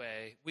provide a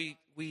way, we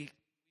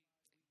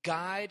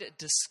guide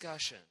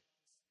discussion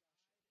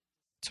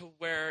to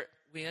where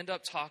we end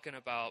up talking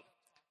about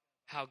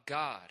how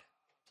God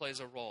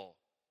plays a role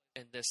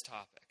in this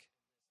topic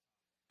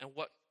and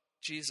what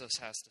Jesus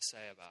has to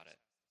say about it.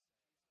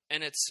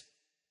 And it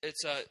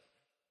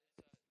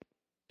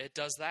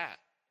does that.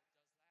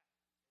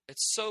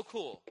 It's so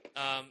cool.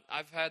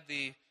 I've had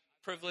the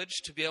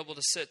privilege to be able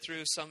to sit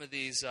through some of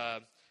these,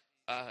 they're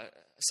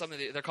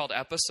called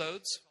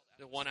episodes,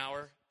 the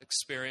 1-hour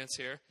experience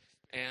here.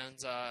 And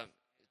to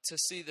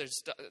see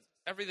there's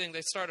everything,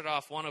 they started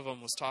off, one of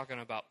them was talking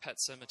about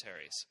pet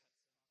cemeteries.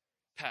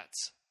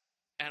 Pets.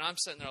 And I'm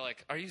sitting there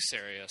like, are you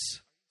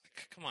serious?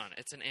 Come on,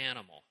 it's an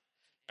animal,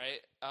 right?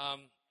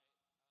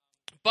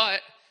 But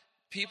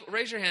people,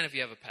 raise your hand if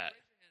you have a pet.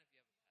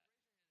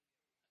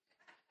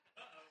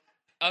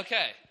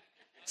 Okay,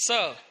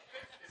 so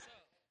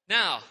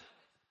now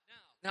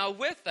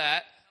with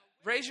that,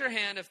 raise your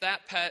hand if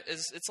that pet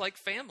it's like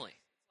family.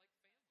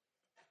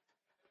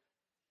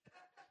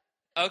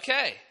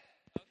 Okay,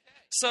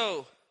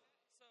 so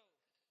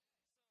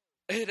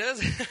It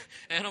is.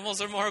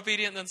 Animals are more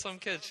obedient than some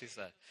kids, she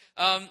said.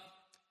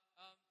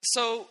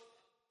 So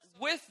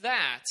with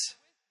that,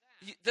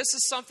 this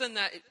is something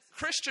that,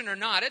 Christian or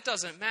not, it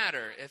doesn't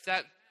matter if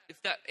that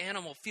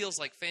animal feels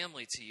like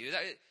family to you.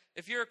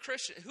 If you're a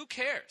Christian, who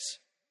cares?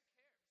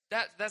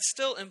 That's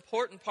still an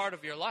important part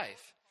of your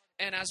life.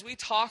 And as we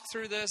talk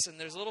through this, and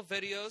there's little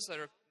videos that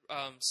are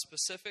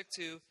specific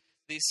to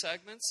these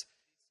segments,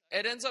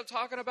 it ends up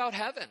talking about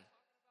heaven.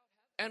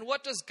 And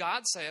what does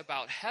God say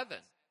about heaven?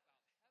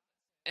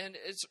 And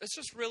it's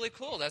just really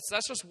cool.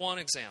 That's just one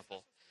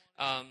example.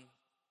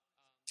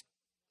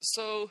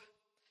 So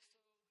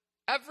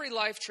every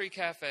Life Tree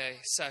Cafe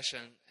session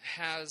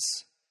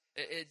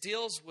it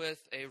deals with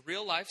a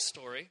real life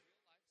story,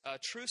 a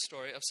true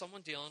story of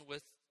someone dealing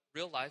with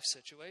real life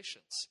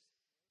situations.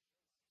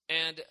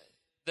 And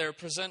they're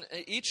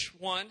each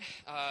one,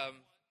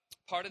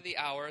 part of the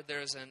hour,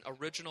 there's an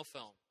original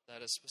film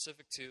that is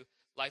specific to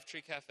Life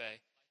Tree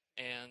Cafe.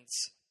 And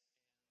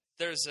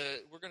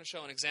we're going to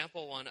show an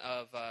example one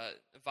of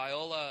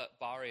Viola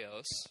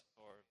Barrios,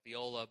 or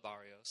Viola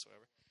Barrios,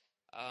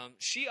 whatever.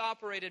 She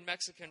operated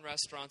Mexican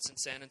restaurants in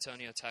San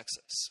Antonio,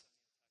 Texas.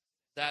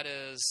 That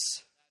is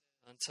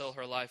until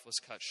her life was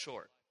cut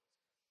short.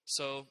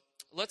 So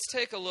let's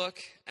take a look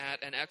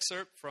at an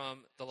excerpt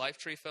from the Life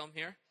Tree film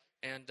here.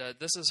 And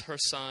this is her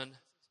son,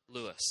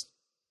 Luis.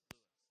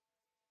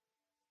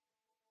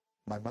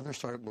 My mother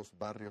started Los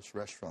Barrios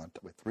restaurant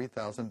with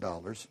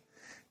 $3,000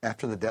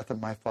 after the death of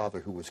my father,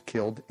 who was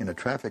killed in a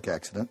traffic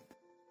accident.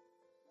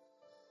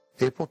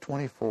 April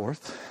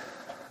 24th,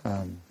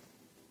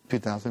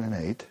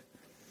 2008,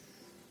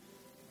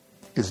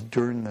 is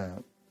during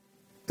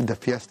the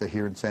fiesta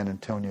here in San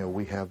Antonio.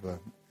 We have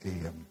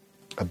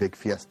a big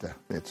fiesta.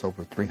 It's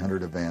over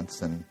 300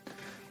 events, and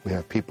we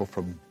have people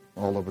from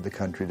all over the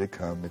country to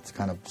come. It's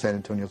kind of San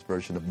Antonio's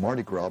version of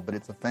Mardi Gras, but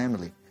it's a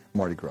family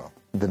Mardi Gras.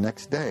 The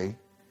next day,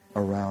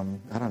 around,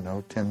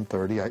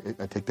 10:30,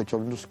 I take the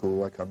children to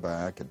school, I come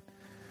back, and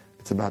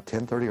it's about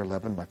 10:30 or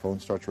 11, my phone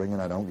starts ringing,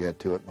 I don't get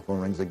to it, my phone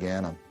rings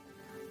again, I'm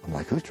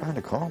like, who's trying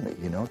to call me?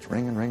 It's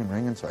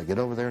ringing, so I get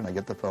over there and I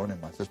get the phone, and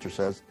my sister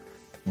says,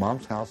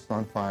 Mom's house is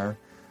on fire,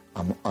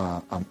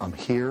 I'm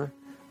here,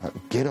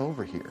 get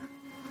over here.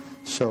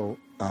 So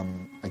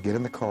I get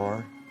in the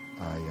car,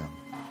 I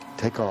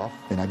take off,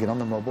 and I get on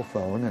the mobile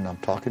phone, and I'm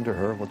talking to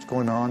her, what's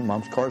going on?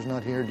 Mom's car's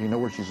not here, do you know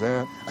where she's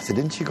at? I said,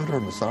 didn't she go to her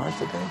massage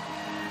today?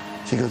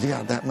 She goes,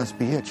 yeah, that must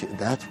be it.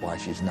 That's why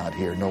she's not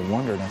here. No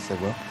wonder. And I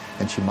said, well,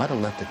 and she might have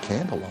left a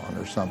candle on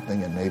or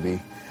something, and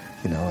maybe,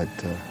 it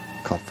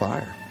caught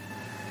fire.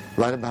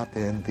 Right about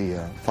then,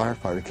 the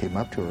firefighter came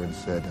up to her and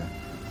said,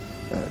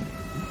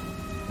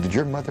 did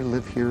your mother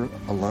live here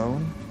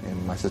alone?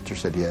 And my sister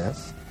said,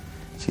 yes.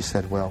 She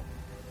said, well,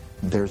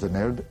 there's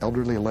an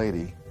elderly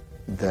lady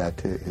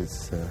that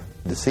is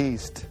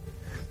deceased,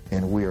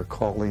 and we are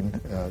calling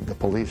the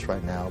police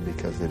right now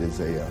because it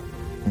is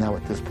now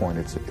at this point,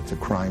 it's a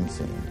crime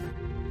scene.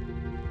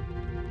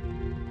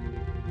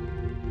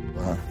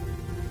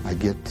 I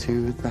get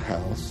to the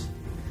house,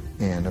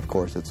 and of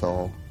course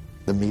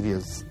the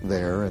media's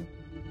there, and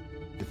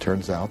it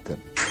turns out that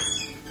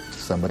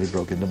somebody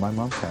broke into my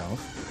mom's house.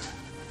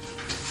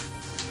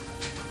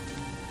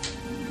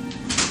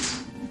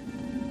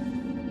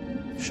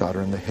 Shot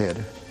her in the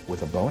head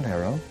with a bow and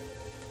arrow,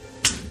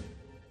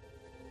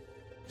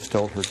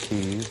 stole her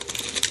keys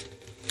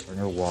and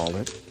her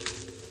wallet,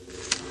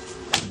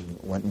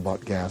 went and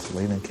bought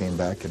gasoline and came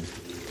back and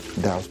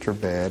doused her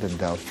bed and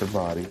doused her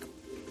body,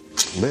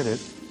 lit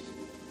it,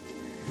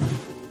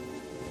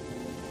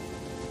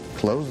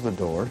 closed the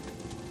door,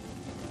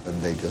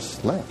 and they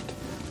just left.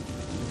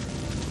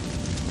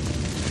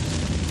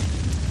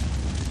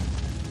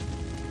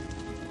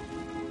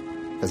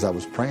 As I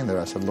was praying there,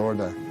 I said,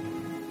 Lord, I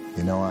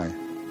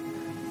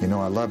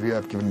love you.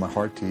 I've given my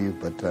heart to you,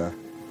 but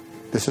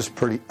this is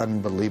pretty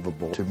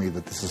unbelievable to me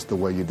that this is the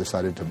way you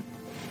decided to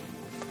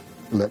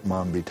let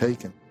Mom be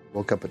taken.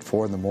 Woke up at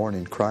 4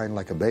 a.m. crying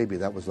like a baby.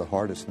 That was the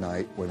hardest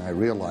night when I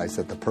realized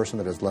that the person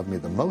that has loved me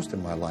the most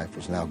in my life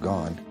was now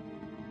gone.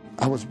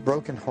 I was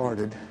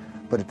brokenhearted,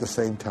 but at the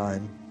same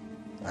time,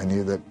 I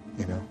knew that,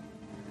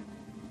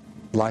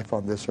 life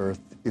on this earth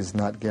is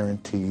not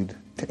guaranteed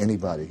to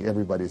anybody.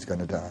 Everybody's going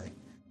to die.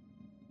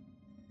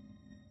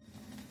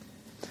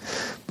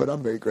 But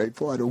I'm very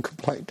grateful. I don't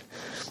complain,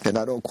 and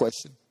I don't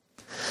question.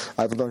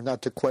 I've learned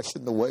not to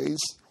question the ways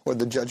or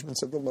the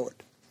judgments of the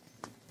Lord.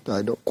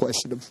 I don't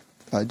question them.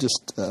 I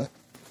just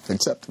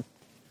accept them.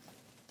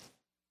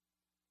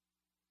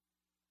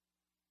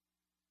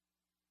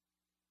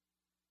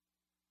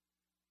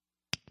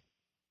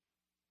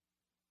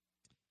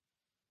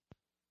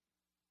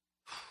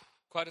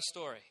 Quite a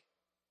story.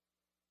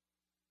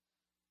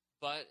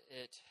 But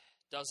it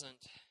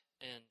doesn't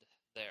end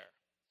there.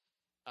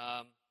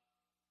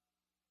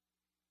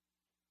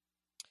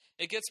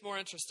 It gets more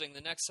interesting.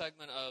 The next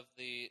segment of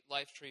the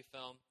Life Tree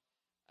film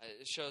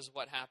it shows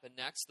what happened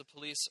next. The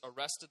police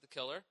arrested the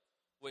killer,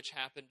 which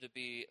happened to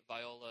be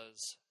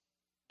Viola's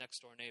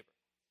next-door neighbor,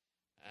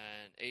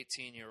 an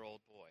 18-year-old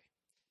boy.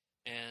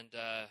 And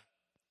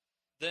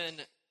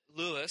then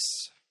Lewis,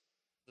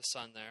 the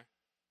son there,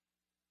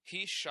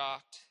 he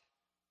shocked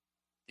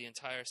the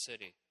entire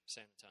city of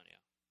San Antonio.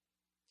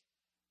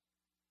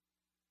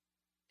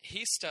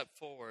 He stepped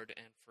forward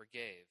and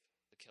forgave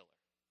the killer.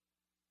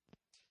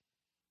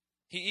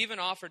 He even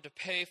offered to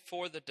pay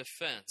for the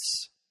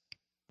defense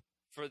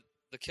for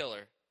the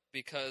killer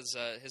because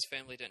his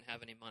family didn't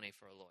have any money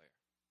for a lawyer.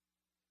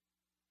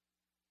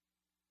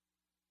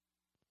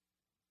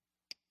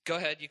 Go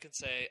ahead, you can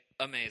say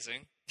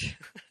amazing.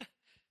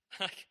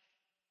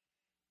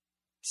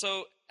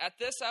 So at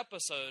this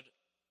episode,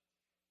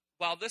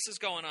 while this is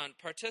going on,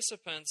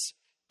 participants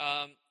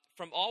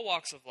from all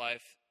walks of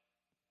life,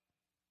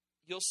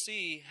 you'll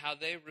see how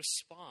they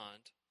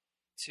respond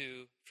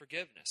to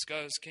forgiveness.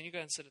 Guys, can you go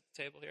ahead and sit at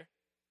the table here?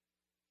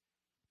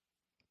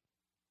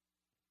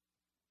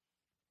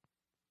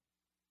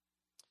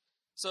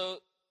 So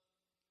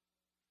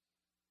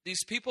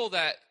these people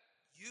that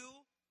you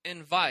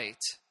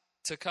invite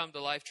to come to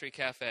Lifetree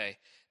Cafe,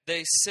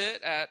 they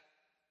sit at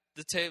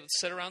the table,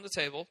 sit around the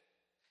table.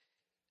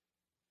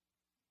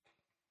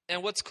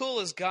 And what's cool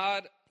is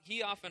God,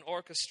 he often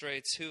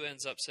orchestrates who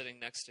ends up sitting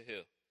next to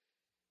who.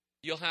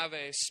 You'll have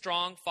a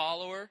strong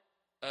follower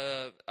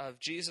of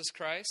Jesus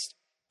Christ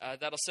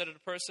that'll sit at a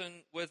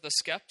person with a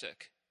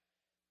skeptic.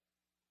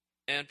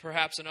 And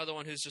perhaps another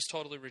one who's just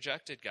totally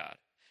rejected God.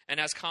 And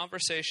as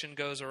conversation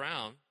goes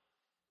around,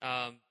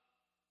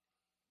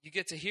 you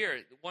get to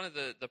hear, one of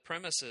the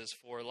premises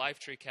for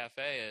Lifetree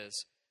Cafe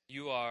is,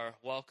 you are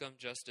welcome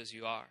just as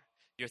you are.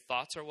 Your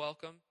thoughts are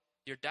welcome.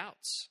 Your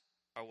doubts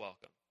are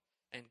welcome.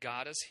 And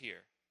God is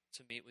here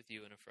to meet with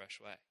you in a fresh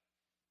way.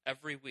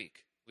 Every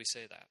week we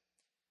say that.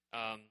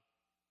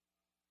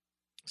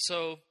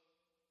 So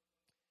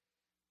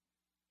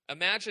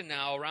imagine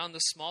now around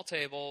this small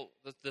table,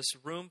 this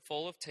room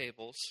full of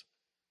tables,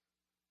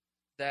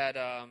 that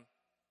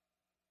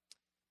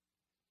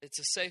it's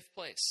a safe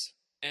place.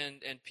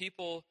 And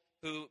people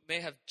who may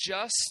have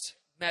just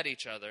met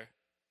each other,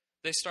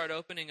 they start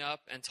opening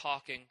up and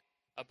talking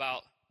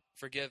about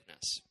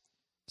forgiveness.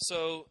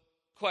 So,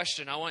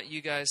 question, I want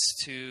you guys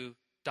to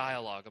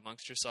dialogue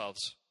amongst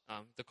yourselves.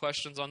 The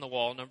question's on the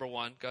wall. Number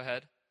 1, go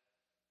ahead.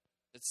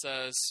 It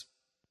says,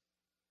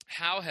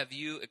 how have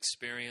you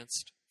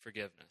experienced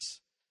forgiveness?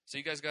 So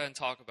you guys go ahead and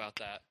talk about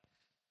that.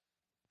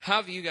 How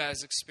have you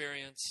guys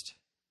experienced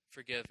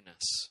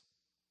forgiveness?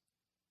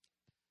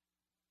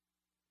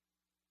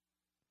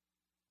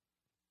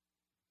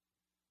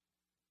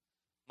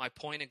 My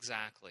point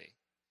exactly.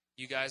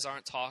 You guys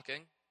aren't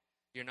talking.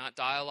 You're not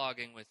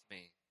dialoguing with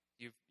me.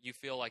 You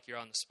feel like you're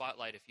on the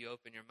spotlight if you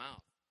open your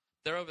mouth.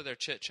 They're over there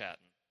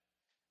chit-chatting.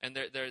 And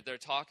they're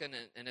talking,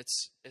 and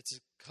it's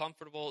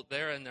comfortable.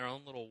 They're in their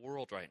own little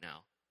world right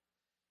now.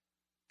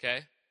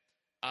 Okay?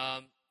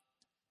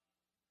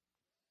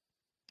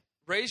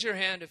 Raise your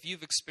hand if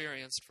you've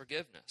experienced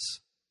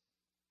forgiveness.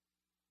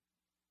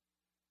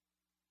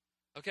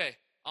 Okay,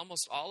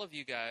 almost all of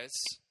you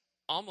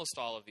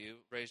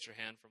raised your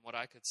hand from what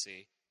I could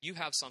see. You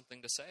have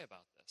something to say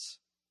about this.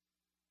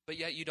 But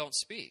yet you don't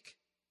speak.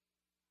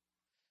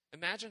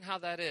 Imagine how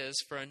that is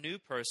for a new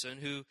person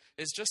who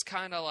is just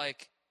kind of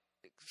like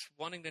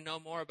wanting to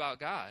know more about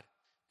God.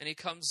 And he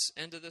comes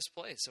into this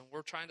place, and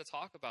we're trying to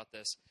talk about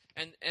this.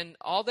 And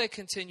all they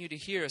continue to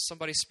hear is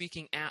somebody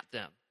speaking at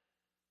them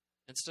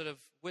instead of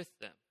with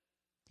them.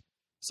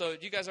 So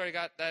you guys already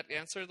got that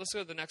answered? Let's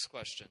go to the next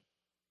question.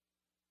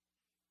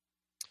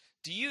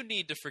 Do you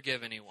need to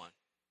forgive anyone?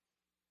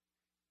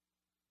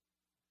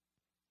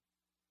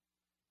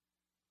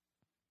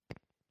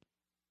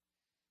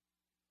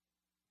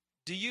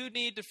 Do you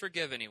need to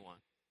forgive anyone?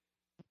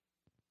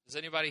 Is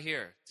anybody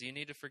here? Do you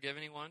need to forgive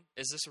anyone?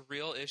 Is this a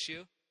real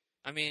issue?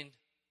 I mean,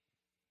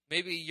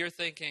 maybe you're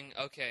thinking,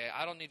 okay,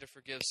 I don't need to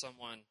forgive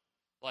someone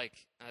like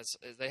as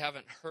they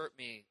haven't hurt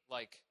me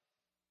like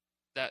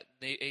that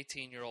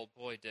 18-year-old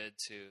boy did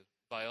to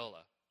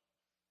Viola.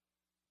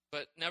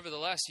 But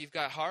nevertheless, you've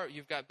got heart,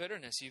 you've got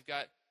bitterness, you've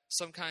got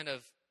some kind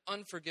of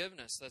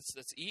unforgiveness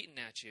that's eaten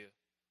at you.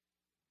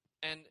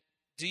 And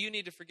do you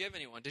need to forgive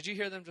anyone? Did you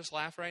hear them just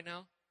laugh right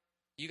now?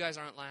 You guys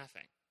aren't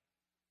laughing.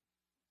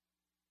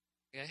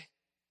 Okay?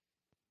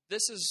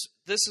 This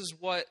is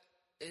what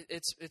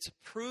it's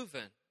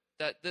proven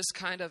that this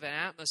kind of an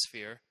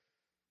atmosphere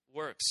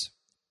works.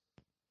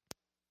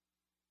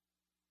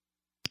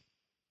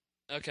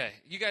 Okay,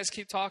 you guys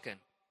keep talking.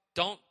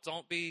 Don't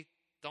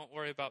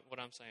worry about what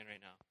I'm saying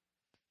right now.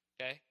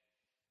 Okay?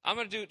 I'm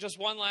going to do just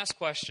one last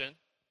question.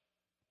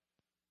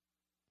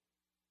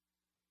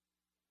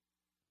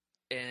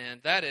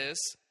 And that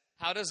is,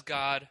 how does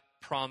God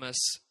promise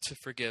to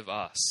forgive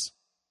us?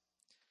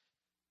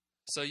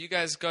 So you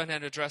guys go ahead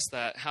and address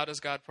that. How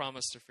does God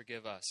promise to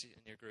forgive us in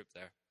your group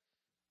there?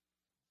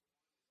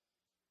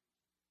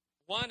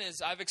 One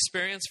is, I've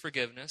experienced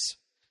forgiveness.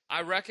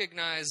 I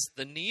recognize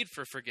the need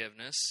for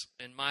forgiveness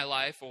in my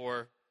life,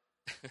 or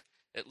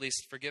at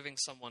least forgiving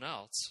someone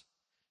else.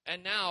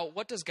 And now,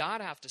 what does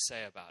God have to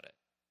say about it?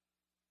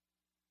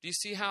 Do you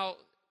see how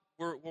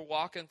we're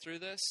walking through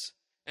this?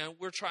 And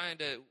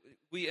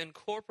we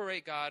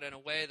incorporate God in a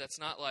way that's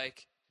not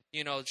like,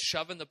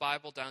 shoving the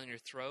Bible down your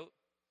throat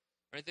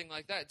or anything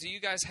like that. Do you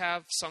guys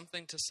have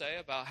something to say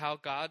about how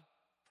God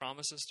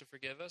promises to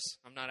forgive us?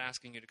 I'm not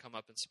asking you to come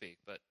up and speak,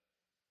 but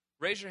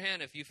raise your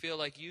hand if you feel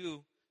like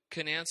you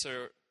can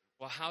answer,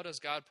 well, how does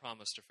God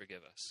promise to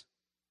forgive us?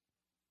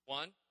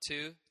 1,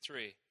 2,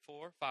 3,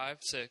 4, 5,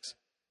 6.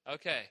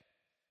 Okay.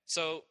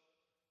 So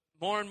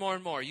more and more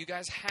and more, you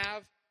guys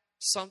have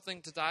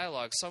something to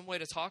dialogue, some way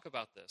to talk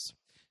about this.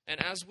 And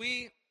as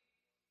we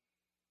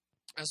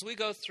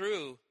go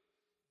through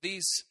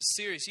these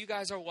series, you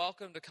guys are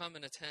welcome to come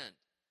and attend.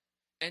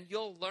 And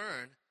you'll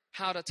learn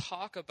how to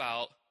talk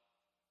about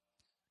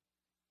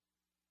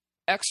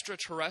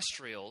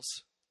extraterrestrials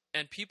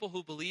and people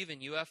who believe in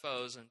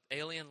UFOs and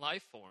alien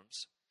life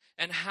forms,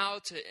 and how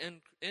to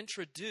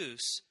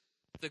introduce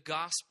the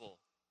gospel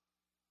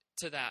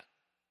to that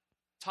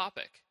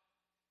topic.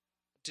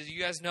 Do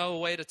you guys know a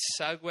way to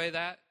segue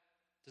that?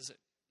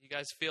 You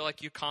guys feel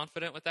like you're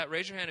confident with that?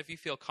 Raise your hand if you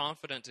feel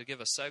confident to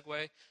give a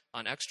segue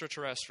on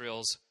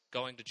extraterrestrials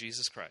going to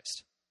Jesus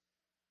Christ.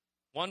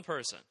 One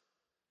person.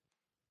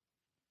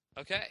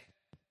 Okay.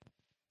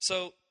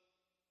 So,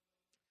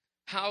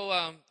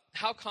 how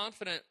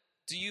confident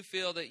do you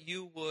feel that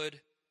you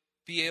would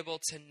be able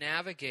to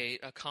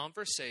navigate a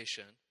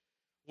conversation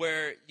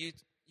where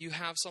you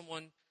have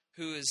someone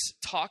who is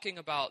talking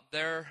about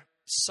their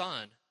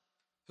son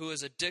who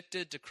is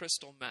addicted to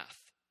crystal meth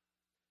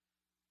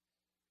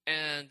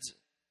and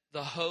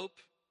the hope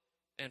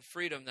and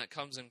freedom that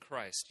comes in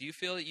Christ? Do you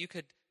feel that you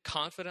could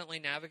confidently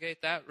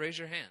navigate that? Raise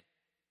your hand.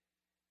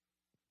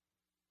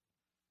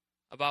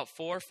 About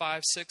 4,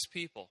 5, 6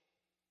 people.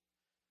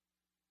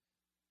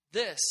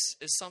 This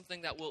is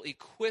something that will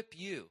equip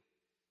you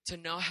to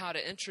know how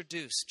to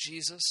introduce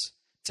Jesus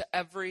to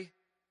every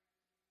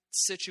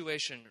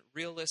situation,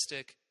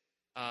 realistic,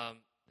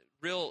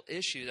 real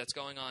issue that's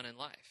going on in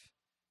life.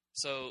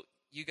 So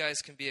you guys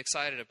can be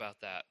excited about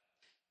that.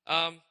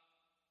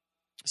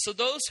 So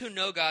those who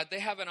know God, they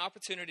have an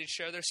opportunity to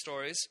share their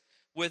stories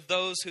with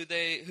those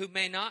who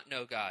may not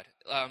know God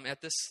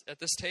at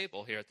this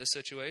table here, at this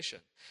situation.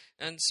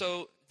 And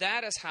so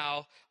that is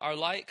how our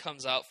light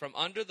comes out from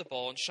under the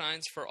bowl and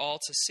shines for all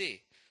to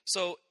see.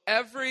 So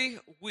every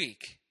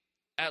week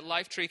at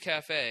Lifetree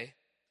Cafe,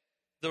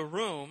 the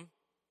room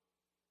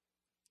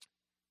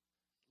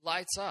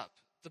lights up.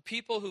 The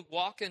people who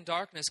walk in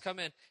darkness come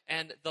in,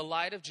 and the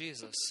light of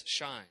Jesus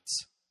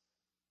shines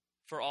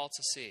for all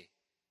to see.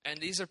 And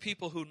these are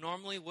people who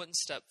normally wouldn't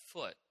step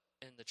foot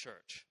in the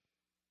church.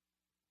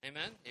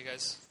 Amen? You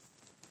guys?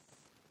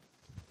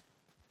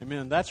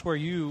 Amen. That's where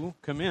you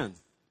come in.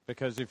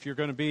 Because if you're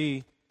going to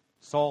be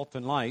salt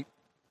and light,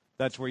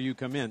 that's where you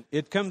come in.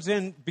 It comes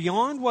in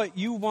beyond what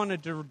you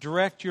wanted to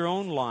direct your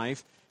own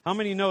life. How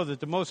many know that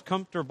the most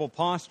comfortable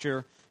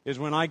posture is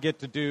when I get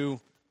to do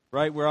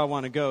right where I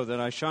want to go,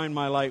 that I shine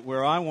my light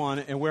where I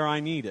want it and where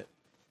I need it?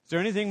 Is there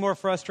anything more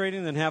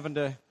frustrating than having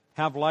to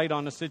have light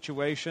on a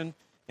situation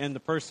and the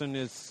person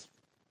is,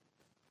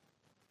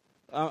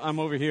 I'm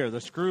over here,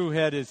 the screw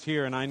head is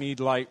here and I need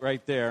light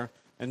right there,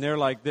 and they're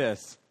like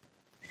this.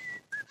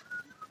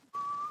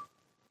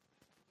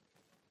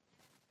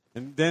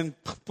 And then,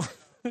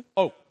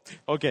 oh,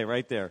 okay,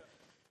 right there.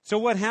 So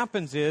what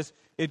happens is,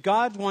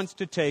 God wants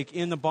to take,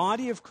 in the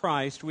body of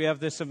Christ, we have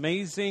this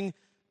amazing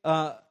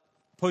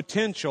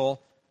potential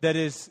that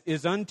is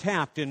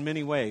untapped in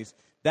many ways.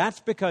 That's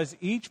because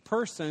each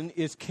person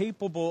is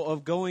capable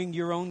of going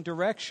your own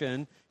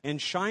direction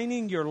and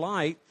shining your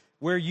light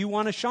where you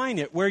want to shine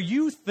it, where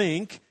you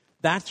think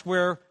that's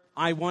where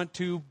I want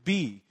to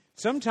be.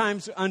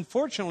 Sometimes,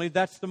 unfortunately,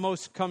 that's the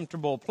most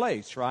comfortable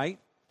place, right?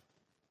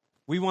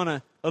 We want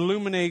to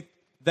illuminate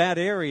that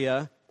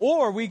area,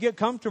 or we get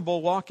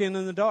comfortable walking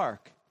in the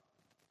dark.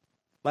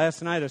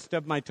 Last night I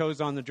stubbed my toes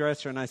on the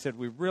dresser and I said,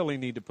 we really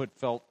need to put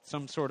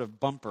some sort of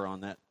bumper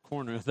on that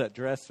corner of that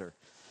dresser.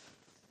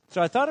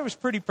 So I thought it was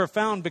pretty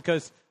profound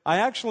because I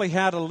actually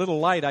had a little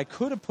light I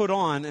could have put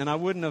on and I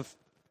wouldn't have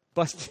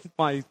busted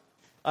my,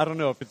 I don't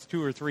know if it's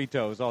 2 or 3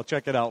 toes. I'll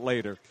check it out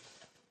later.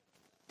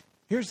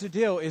 Here's the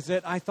deal, is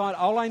that I thought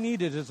all I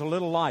needed is a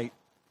little light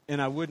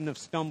and I wouldn't have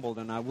stumbled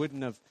and I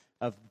wouldn't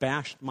have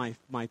bashed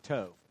my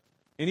toe.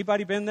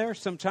 Anybody been there?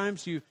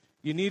 Sometimes you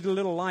need a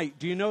little light.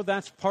 Do you know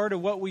that's part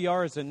of what we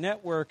are as a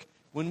network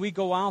when we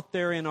go out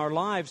there in our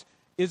lives,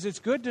 is it's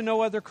good to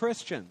know other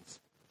Christians.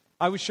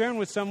 I was sharing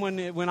with someone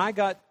when I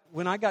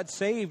got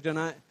saved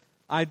and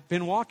I'd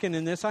been walking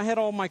in this, I had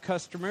all my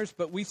customers,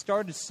 but we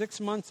started 6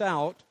 months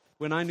out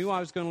when I knew I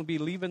was going to be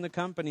leaving the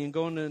company and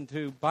going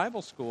into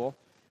Bible school.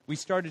 We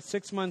started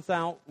 6 months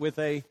out with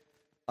a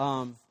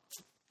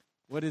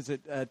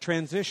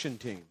transition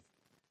team.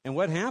 And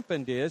what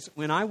happened is,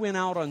 when I went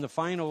out on the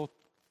final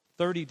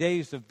 30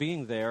 days of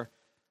being there,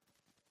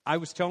 I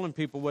was telling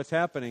people what's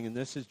happening, and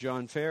this is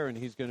John Fair, and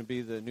he's going to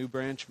be the new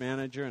branch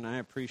manager, and I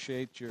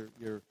appreciate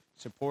your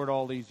support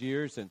all these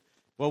years. And,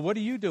 well, what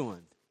are you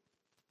doing?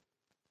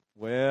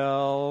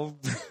 Well,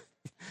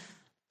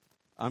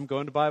 I'm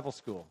going to Bible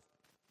school.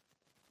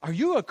 Are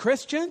you a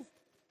Christian?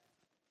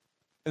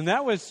 And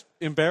that was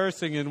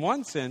embarrassing in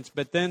one sense,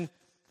 but then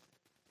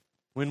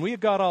When we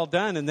got all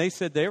done and they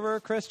said they were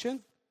a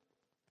Christian,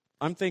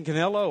 I'm thinking,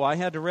 hello, I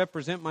had to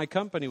represent my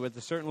company with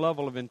a certain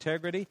level of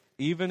integrity,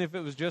 even if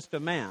it was just a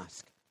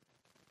mask.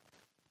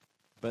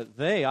 But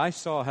I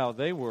saw how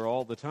they were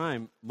all the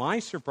time. My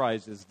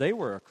surprise is they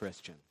were a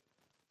Christian,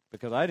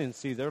 because I didn't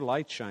see their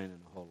light shining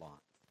a whole lot.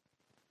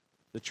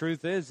 The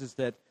truth is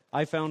that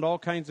I found all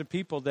kinds of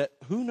people that,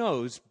 who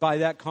knows, by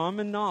that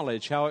common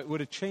knowledge, how it would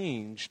have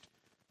changed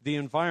the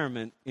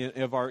environment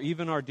of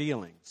even our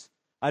dealings.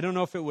 I don't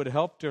know if it would have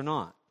helped or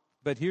not.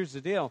 But here's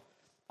the deal.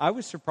 I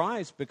was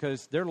surprised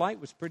because their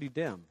light was pretty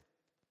dim.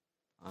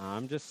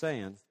 I'm just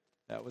saying.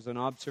 That was an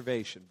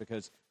observation,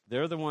 because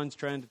they're the ones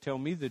trying to tell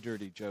me the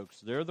dirty jokes.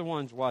 They're the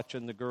ones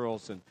watching the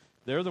girls, and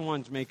they're the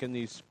ones making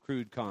these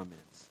crude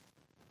comments.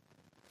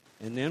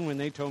 And then when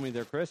they told me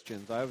they're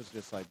Christians, I was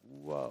just like,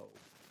 whoa.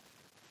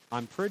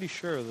 I'm pretty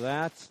sure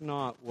that's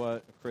not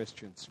what a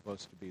Christian's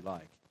supposed to be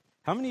like.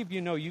 How many of you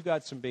know you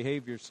got some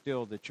behaviors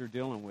still that you're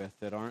dealing with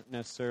that aren't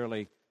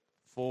necessarily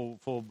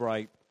full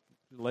bright,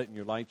 letting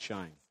your light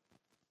shine?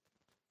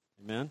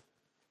 Amen?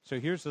 So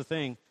here's the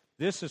thing.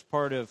 This is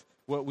part of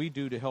what we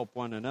do to help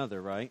one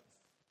another, right?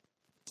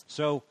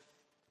 So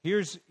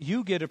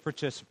you get to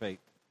participate.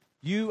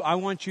 I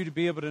want you to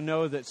be able to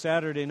know that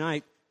Saturday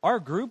night, our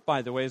group,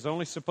 by the way, is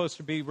only supposed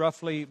to be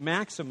roughly,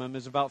 maximum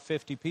is about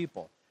 50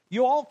 people.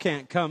 You all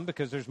can't come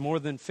because there's more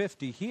than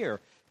 50 here.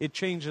 It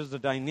changes the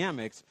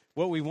dynamics.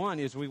 What we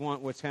want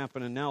what's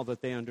happening now,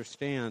 that they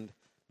understand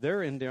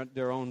they're in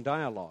their own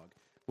dialogue.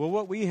 Well,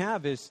 what we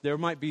have is there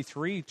might be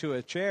 3 to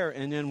a chair,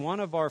 and then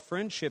one of our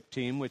friendship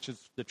team, which is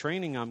the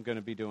training I'm going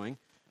to be doing,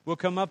 will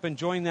come up and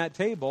join that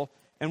table.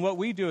 And what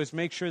we do is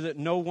make sure that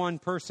no one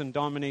person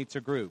dominates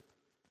a group.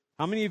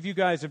 How many of you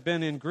guys have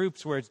been in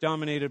groups where it's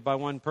dominated by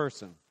one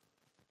person?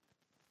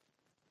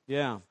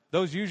 Yeah,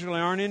 those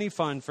usually aren't any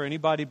fun for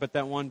anybody but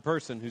that one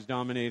person who's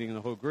dominating the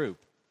whole group.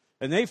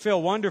 And they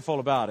feel wonderful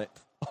about it.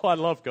 Oh, I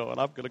love going.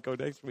 I'm going to go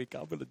next week.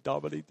 I'm going to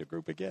dominate the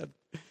group again.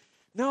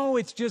 No,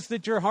 it's just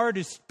that your heart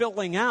is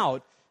spilling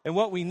out. And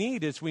what we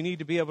need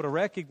to be able to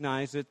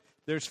recognize that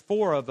there's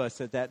 4 of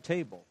us at that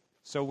table.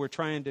 So we're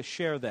trying to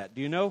share that.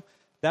 Do you know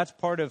that's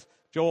part of,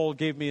 Joel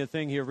gave me a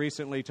thing here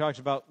recently. He talks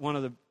about one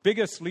of the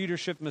biggest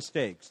leadership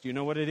mistakes. Do you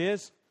know what it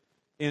is?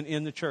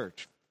 In the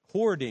church.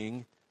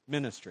 Hoarding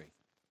ministry.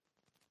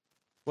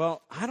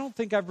 Well, I don't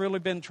think I've really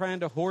been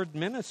trying to hoard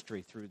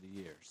ministry through the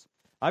years.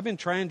 I've been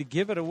trying to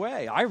give it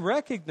away. I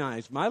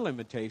recognize my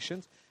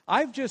limitations.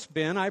 I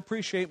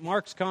appreciate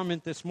Mark's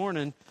comment this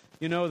morning,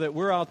 that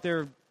we're out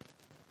there,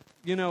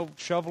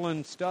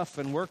 shoveling stuff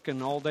and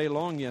working all day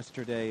long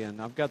yesterday,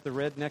 and I've got the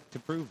redneck to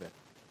prove it.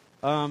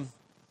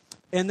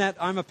 And that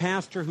I'm a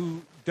pastor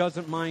who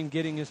doesn't mind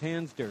getting his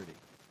hands dirty.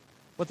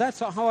 Well, that's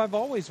how I've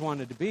always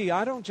wanted to be.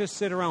 I don't just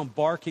sit around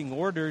barking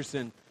orders.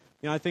 And,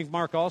 I think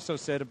Mark also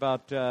said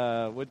about,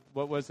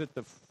 what was it,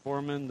 the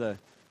foreman, the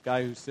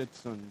guy who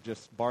sits and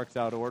just barks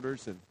out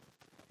orders. And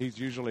he's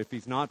usually, if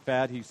he's not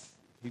fat, he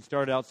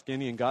started out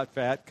skinny and got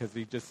fat because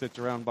he just sits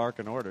around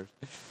barking orders.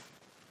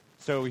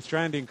 So he's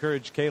trying to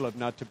encourage Caleb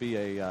not to be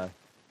an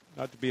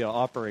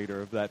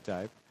operator of that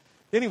type.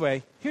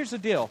 Anyway, here's the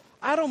deal.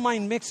 I don't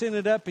mind mixing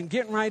it up and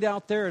getting right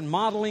out there and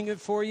modeling it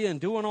for you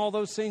and doing all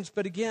those things.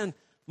 But again,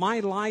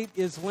 my light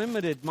is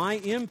limited. My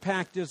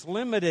impact is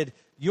limited.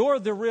 You're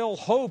the real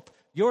hope.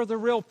 You're the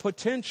real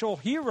potential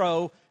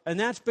hero. And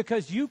that's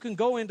because you can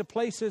go into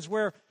places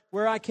where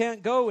I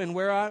can't go and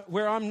where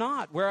I'm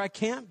not, where I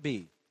can't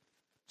be.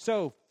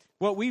 So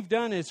what we've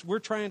done is we're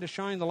trying to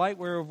shine the light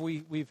wherever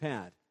we've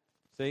had.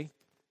 See?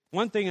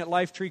 One thing at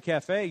Life Tree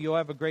Cafe, you'll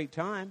have a great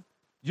time.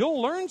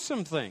 You'll learn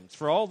some things.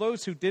 For all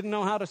those who didn't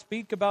know how to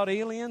speak about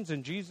aliens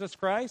and Jesus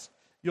Christ,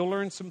 you'll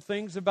learn some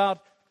things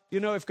about,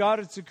 if God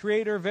is the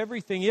creator of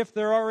everything. If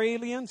there are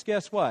aliens,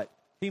 guess what?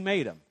 He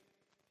made them.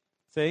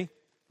 See?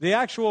 The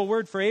actual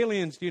word for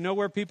aliens, do you know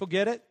where people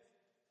get it?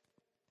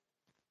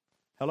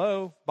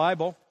 Hello,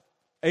 Bible.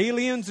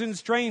 Aliens and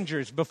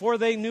strangers. Before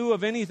they knew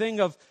of anything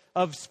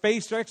of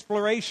space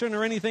exploration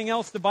or anything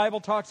else, the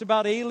Bible talks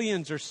about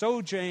aliens or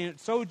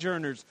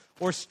sojourners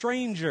or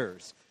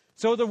strangers.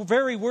 So the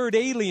very word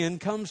alien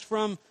comes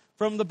from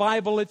the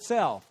Bible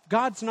itself.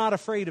 God's not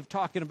afraid of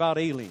talking about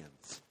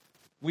aliens.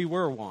 We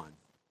were one,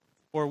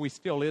 or we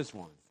still is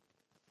one.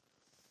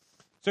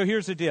 So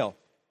here's the deal.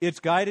 It's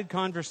guided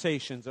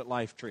conversations at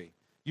Life Tree.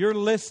 Your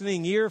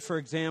listening ear, for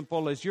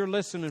example, as you're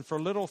listening for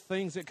little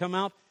things that come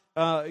out.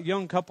 A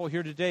young couple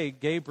here today,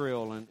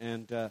 Gabriel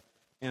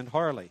and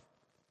Harley.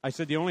 I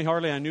said the only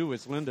Harley I knew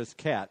was Linda's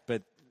cat,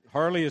 but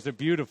Harley is a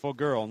beautiful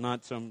girl,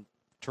 not some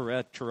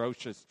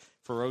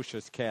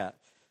ferocious cat.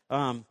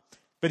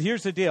 But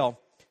here's the deal,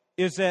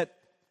 is that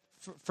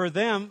for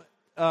them,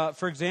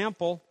 for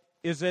example,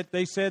 is that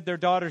they said their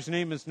daughter's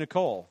name is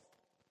Nicole.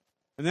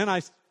 And then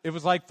it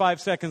was like 5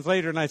 seconds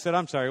later, and I said,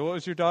 I'm sorry, what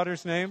was your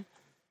daughter's name?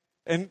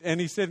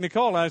 And he said,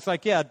 Nicole. And I was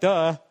like, yeah,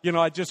 duh.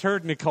 I just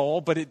heard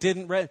Nicole, but it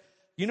didn't...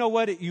 You know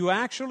what? You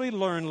actually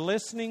learn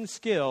listening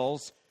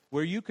skills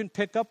where you can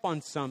pick up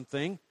on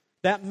something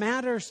that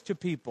matters to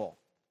people.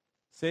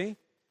 See?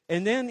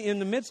 And then in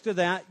the midst of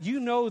that,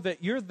 you know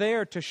that you're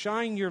there to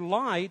shine your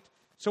light.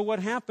 So what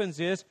happens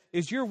is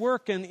you're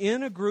working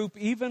in a group,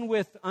 even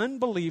with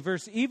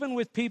unbelievers, even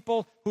with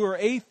people who are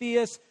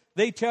atheists.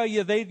 They tell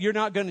you you're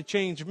not going to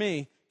change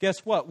me.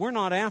 Guess what? We're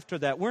not after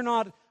that. We're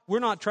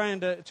not trying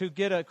to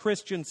get a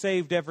Christian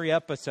saved every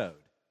episode.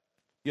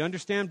 You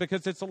understand?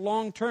 Because it's a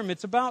long term.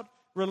 It's about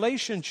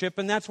relationship,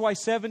 and that's why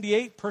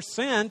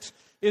 78%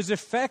 is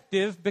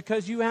effective,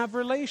 because you have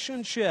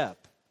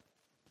relationship.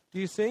 Do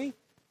you see?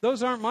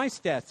 Those aren't my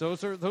stats.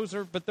 Those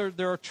are, but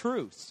there are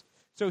truths.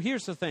 So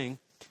here's the thing.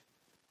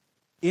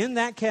 In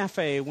that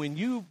cafe, when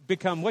you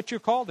become what you're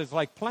called is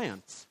like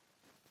plants.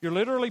 You're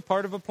literally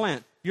part of a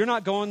plant. You're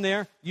not going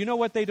there. You know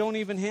what they don't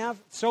even have?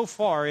 So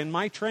far in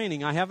my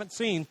training, I haven't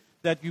seen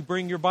that you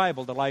bring your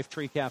Bible to Life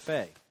Tree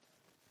Cafe.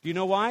 Do you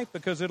know why?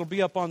 Because it'll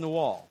be up on the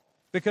wall.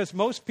 Because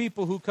most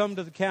people who come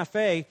to the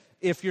cafe,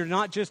 if you're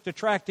not just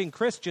attracting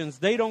Christians,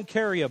 they don't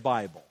carry a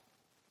Bible.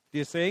 Do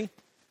you see?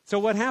 So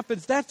what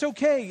happens? That's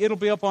okay. It'll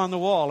be up on the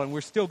wall, and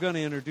we're still going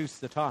to introduce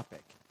the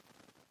topic.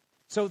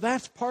 So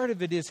that's part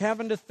of it, is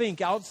having to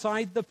think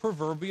outside the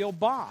proverbial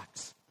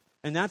box.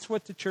 And that's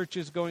what the church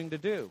is going to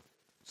do.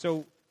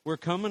 So we're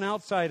coming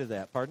outside of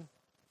that. Pardon?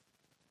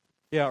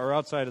 Yeah, or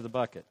outside of the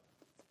bucket.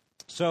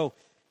 So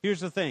here's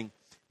the thing.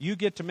 You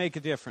get to make a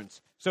difference.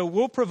 So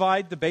we'll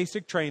provide the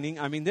basic training.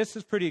 I mean, this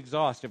is pretty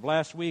exhaustive.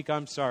 Last week,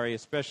 I'm sorry,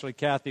 especially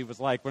Kathy was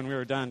like, when we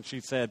were done,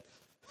 she said,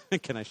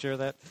 can I share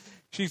that?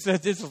 She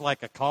said, this is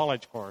like a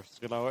college course.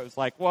 You know, it was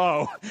like,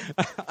 whoa.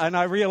 And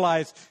I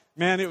realized,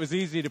 man, it was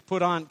easy to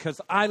put on,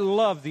 because I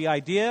love the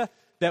idea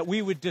that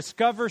we would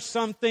discover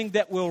something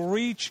that will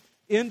reach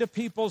into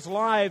people's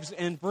lives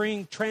and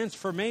bring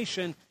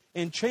transformation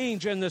and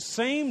change. And the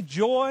same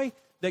joy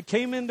that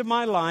came into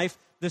my life,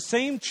 the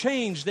same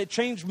change that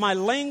changed my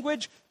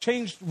language,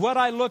 changed what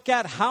I look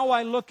at, how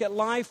I look at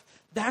life,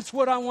 that's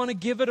what I want to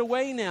give it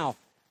away now.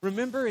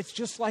 Remember, it's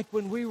just like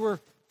when we were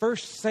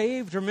first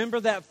saved. Remember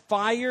that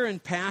fire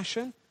and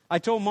passion? I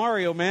told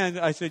Mario, man,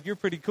 I said, you're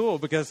pretty cool,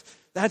 because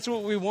that's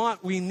what we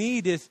want. We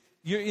need is,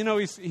 you know,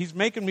 he's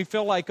making me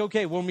feel like,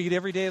 okay, we'll meet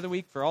every day of the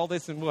week for all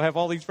this, and we'll have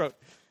all these.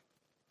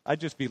 I'd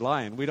just be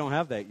lying. We don't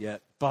have that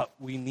yet. But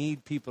we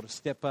need people to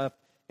step up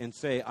and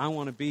say, I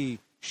want to be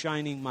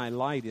shining my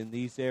light in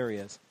these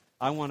areas.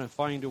 I want to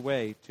find a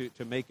way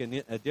to make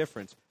a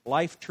difference.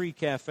 Life Tree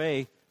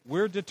Cafe,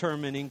 we're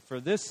determining for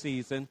this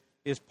season,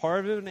 is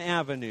part of an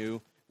avenue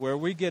where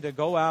we get to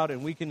go out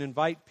and we can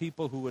invite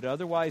people who would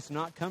otherwise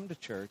not come to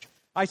church.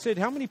 I said,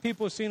 how many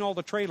people have seen all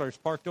the trailers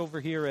parked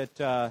over here at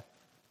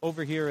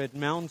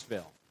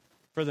Moundsville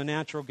for the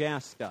natural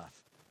gas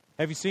stuff?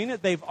 Have you seen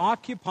it? They've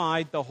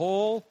occupied the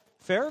whole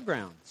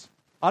fairgrounds.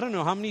 I don't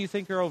know. How many you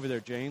think are over there,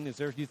 Jane? Is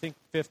there, you think,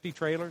 50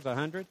 trailers,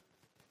 100?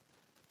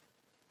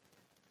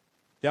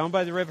 Down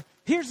by the river.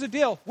 Here's the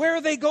deal. Where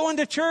are they going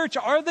to church?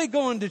 Are they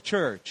going to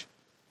church?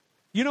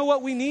 You know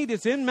what we need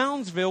is in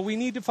Moundsville, we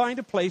need to find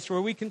a place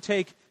where we can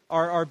take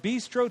our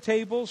bistro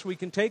tables, we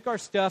can take our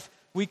stuff,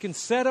 we can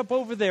set up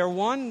over there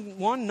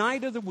one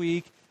night of the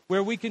week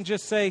where we can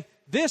just say,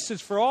 this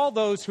is for all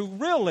those who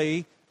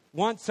really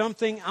want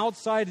something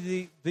outside of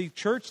the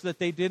church that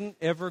they didn't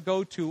ever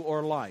go to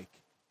or like.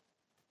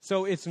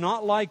 So it's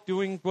not like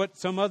doing what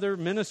some other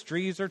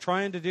ministries are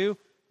trying to do.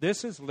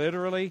 This is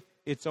literally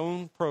its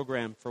own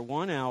program for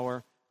 1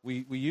 hour.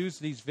 We use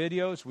these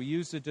videos, we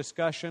use the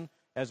discussion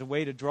as a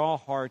way to draw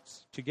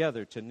hearts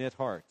together, to knit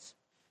hearts.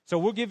 So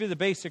we'll give you the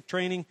basic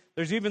training.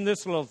 There's even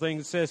this little thing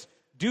that says,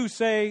 do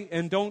say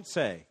and don't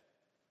say.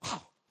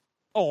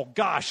 Oh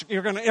gosh,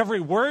 you're going to every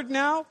word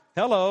now?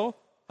 Hello.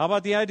 How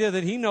about the idea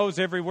that he knows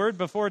every word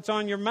before it's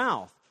on your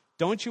mouth?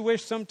 Don't you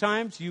wish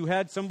sometimes you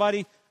had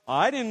somebody,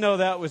 I didn't know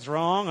that was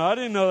wrong. I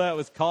didn't know that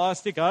was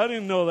caustic. I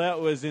didn't know that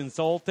was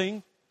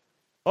insulting.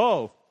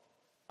 Oh,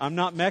 I'm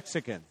not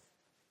Mexican.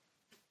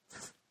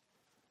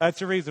 That's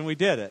the reason we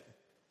did it.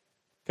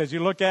 Because you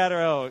look at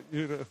her,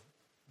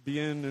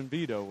 bien and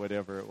vito,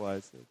 whatever it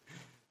was.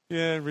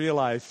 Yeah, and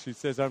realize she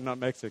says, I'm not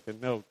Mexican.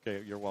 No,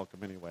 okay, you're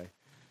welcome anyway.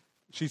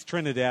 She's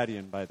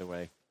Trinidadian, by the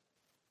way.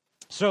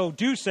 So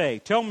do say,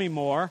 tell me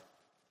more,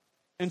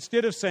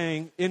 instead of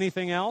saying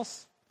anything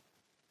else.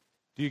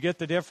 Do you get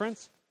the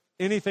difference?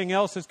 Anything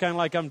else is kind of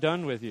like, I'm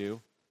done with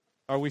you.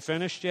 Are we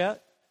finished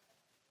yet?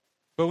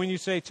 But when you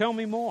say, tell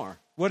me more,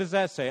 what does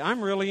that say?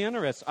 I'm really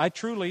interested. I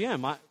truly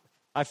am.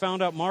 I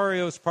found out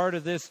Mario's part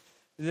of this.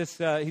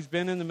 He's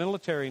been in the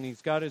military and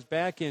he's got his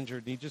back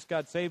injured. He just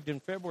got saved in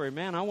February.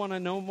 Man, I want to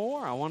know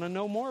more. I want to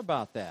know more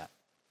about that.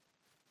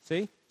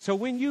 See? So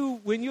when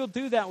you'll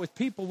do that with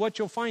people, what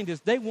you'll find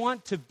is they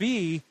want to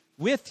be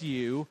with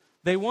you.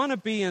 They want to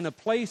be in a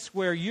place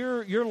where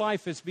your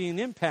life is being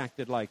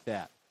impacted like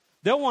that.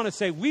 They'll want to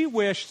say, we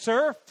wish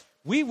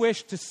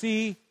to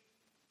see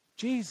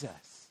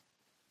Jesus.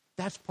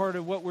 That's part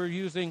of what we're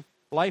using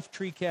Life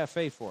Tree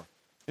Cafe for.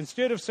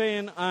 Instead of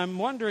saying, I'm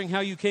wondering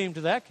how you came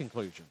to that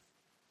conclusion,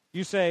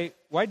 you say,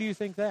 why do you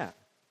think that?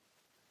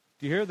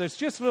 Do you hear? There's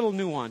just little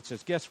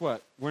nuances. Guess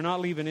what? We're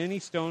not leaving any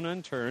stone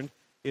unturned.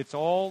 It's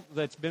all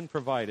that's been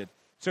provided.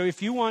 So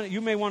if you want,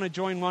 you may want to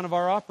join one of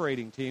our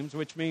operating teams,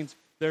 which means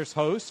there's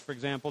hosts. For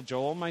example,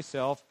 Joel,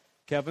 myself,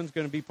 Kevin's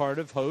going to be part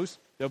of hosts.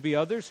 There'll be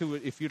others who,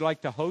 if you'd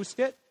like to host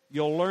it,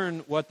 you'll learn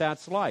what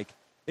that's like.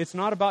 It's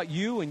not about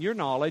you and your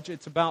knowledge.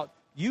 It's about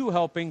you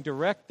helping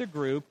direct the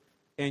group,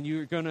 and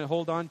you're going to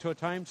hold on to a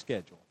time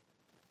schedule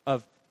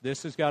of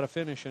this has got to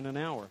finish in an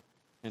hour.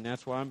 And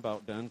that's why I'm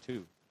about done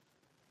too.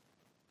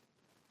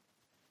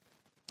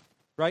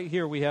 Right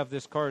here we have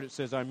this card that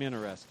says, I'm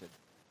interested.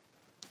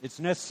 It's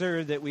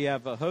necessary that we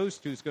have a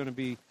host who's going to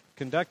be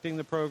conducting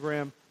the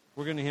program.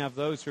 We're going to have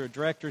those who are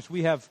directors.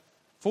 We have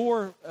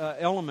 4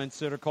 elements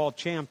that are called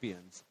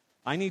champions.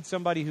 I need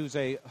somebody who's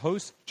a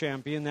host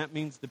champion. That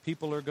means the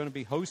people who are going to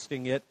be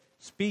hosting it,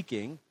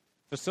 speaking,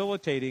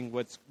 facilitating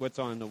what's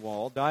on the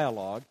wall,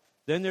 dialogue.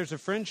 Then there's a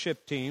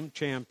friendship team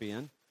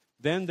champion.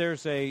 Then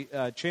there's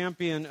a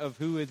champion of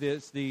who it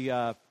is,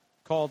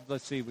 called,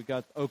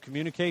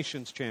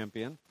 communications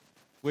champion,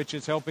 which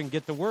is helping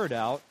get the word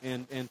out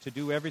and to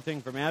do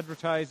everything from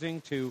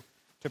advertising to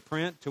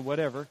print to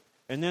whatever.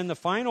 And then the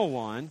final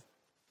one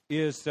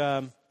is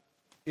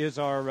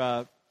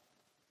our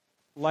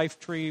life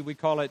tree. We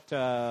call it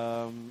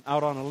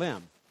out on a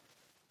limb.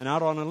 And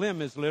out on a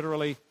limb is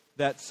literally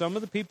that some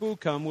of the people who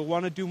come will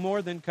want to do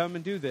more than come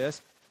and do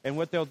this. And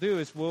what they'll do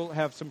is we'll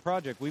have some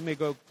project. We may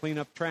go clean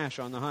up trash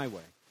on the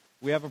highway.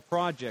 We have a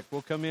project.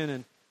 We'll come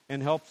in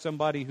and help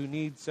somebody who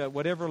needs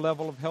whatever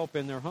level of help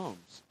in their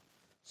homes.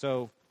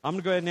 So I'm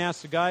going to go ahead and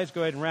ask the guys,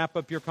 go ahead and wrap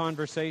up your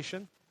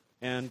conversation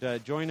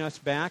and join us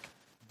back.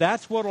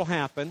 That's what will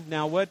happen.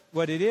 Now,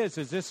 what it is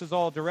this is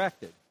all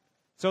directed.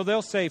 So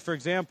they'll say, for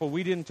example,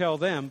 we didn't tell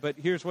them, but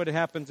here's what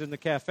happens in the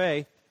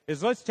cafe,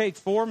 is let's take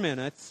 4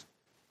 minutes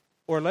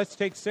or let's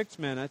take 6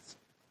 minutes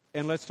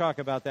and let's talk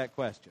about that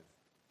question.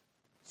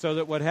 So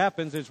that what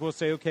happens is we'll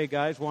say, okay,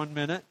 guys, 1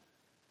 minute.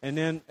 And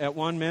then at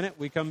 1 minute,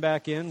 we come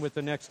back in with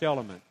the next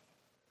element.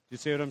 You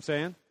see what I'm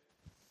saying?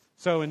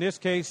 So in this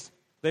case,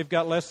 they've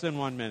got less than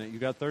 1 minute.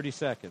 You've got 30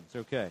 seconds.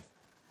 Okay.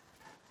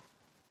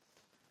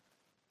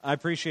 I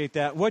appreciate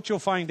that. What you'll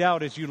find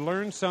out is you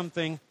learn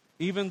something,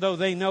 even though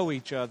they know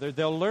each other,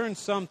 they'll learn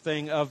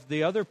something of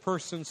the other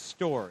person's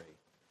story.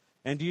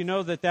 And do you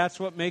know that that's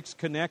what makes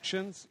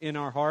connections in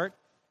our heart,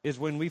 is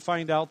when we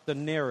find out the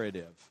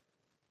narrative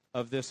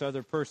of this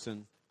other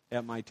person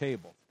at my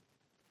table.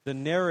 The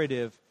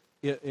narrative,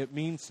 it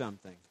means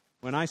something.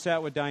 When I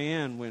sat with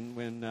Diane,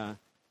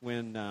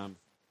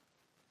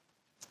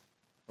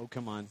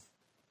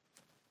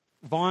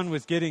 Vaughn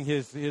was getting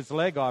his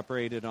leg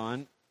operated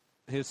on,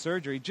 his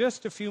surgery,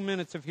 just a few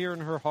minutes of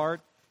hearing her heart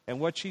and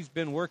what she's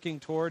been working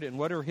toward and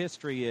what her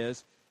history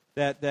is,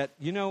 that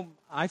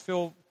I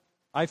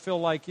feel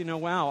like,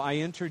 wow,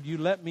 you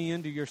let me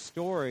into your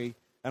story,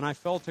 and I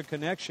felt a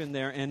connection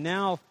there, and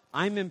now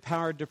I'm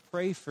empowered to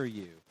pray for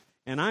you.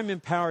 And I'm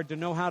empowered to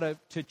know how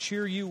to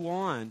cheer you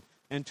on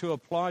and to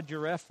applaud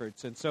your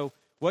efforts. And so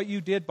what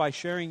you did by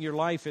sharing your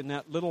life in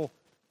that little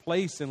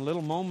place and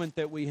little moment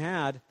that we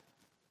had,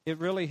 it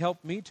really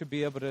helped me to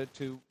be able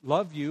to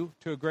love you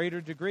to a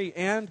greater degree.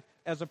 And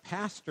as a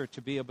pastor,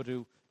 to be able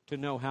to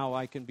know how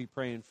I can be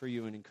praying for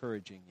you and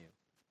encouraging you.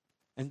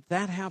 And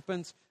that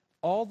happens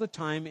all the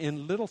time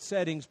in little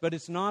settings, but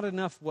it's not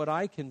enough what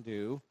I can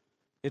do.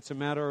 It's a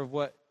matter of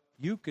what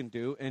you can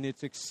do, and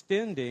it's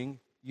extending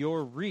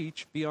your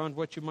reach beyond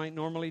what you might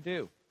normally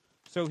do.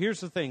 So here's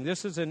the thing.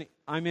 This is an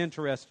I'm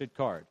interested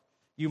card.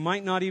 You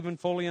might not even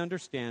fully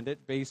understand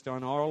it based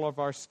on all of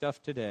our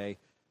stuff today,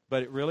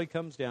 but it really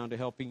comes down to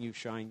helping you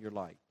shine your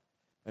light.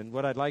 And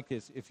what I'd like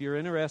is, if you're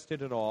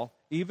interested at all,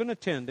 even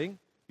attending,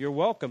 you're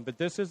welcome, but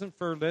this isn't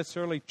for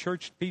necessarily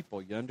church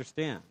people, you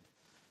understand?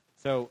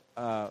 So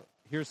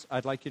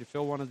I'd like you to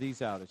fill one of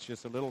these out. It's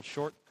just a little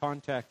short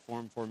contact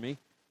form for me.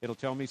 It'll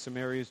tell me some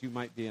areas you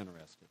might be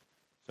interested.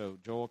 So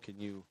Joel, can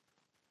you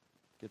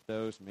get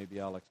those? Maybe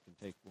Alex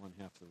can take one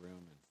half of the room.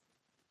 And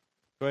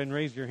go ahead and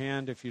raise your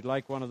hand if you'd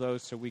like one of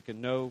those so we can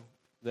know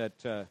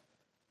that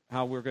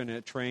how we're going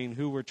to train,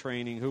 who we're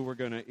training, who we're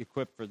going to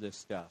equip for this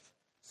stuff.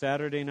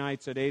 Saturday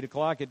nights at 8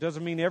 o'clock. It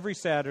doesn't mean every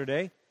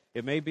Saturday.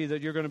 It may be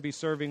that you're going to be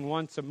serving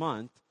once a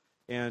month,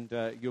 and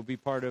you'll be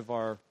part of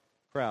our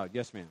crowd.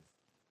 Yes, ma'am.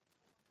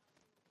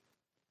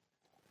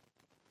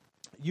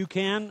 You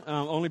can,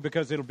 only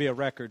because it'll be a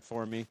record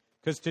for me,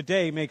 because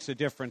today makes a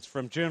difference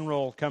from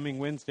general coming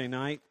Wednesday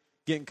night,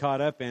 getting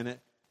caught up in it,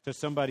 to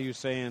somebody who's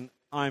saying,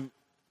 I'm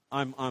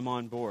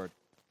on board.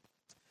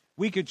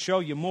 We could show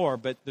you more,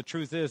 but the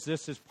truth is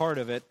this is part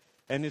of it,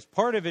 and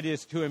part of it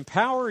is to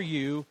empower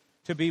you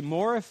to be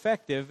more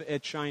effective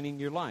at shining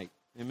your light.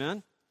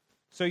 Amen?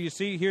 So you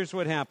see, here's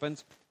what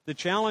happens. The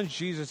challenge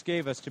Jesus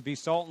gave us to be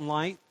salt and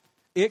light,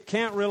 it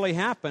can't really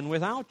happen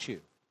without you.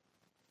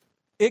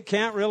 It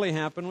can't really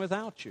happen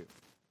without you.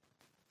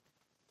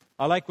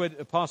 I like what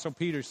Apostle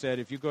Peter said.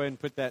 If you go ahead and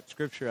put that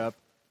scripture up.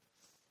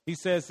 He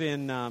says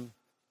in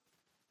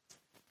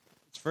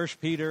it's 1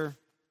 Peter,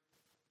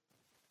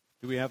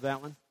 do we have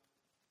that one?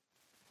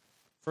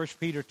 1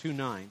 Peter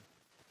 2:9.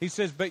 He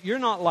says, but you're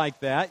not like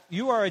that.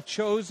 You are a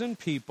chosen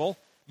people.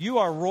 You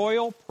are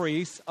royal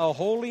priests, a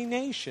holy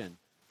nation,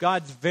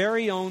 God's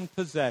very own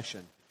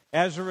possession.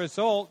 As a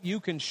result, you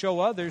can show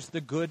others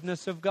the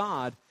goodness of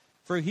God.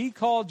 For He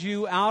called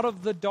you out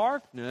of the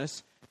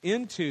darkness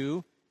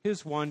into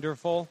His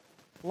wonderful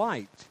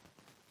light.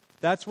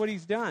 That's what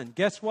He's done.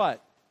 Guess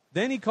what?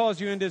 Then He calls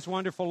you into His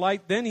wonderful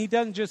light. Then He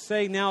doesn't just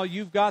say, now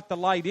you've got the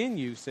light in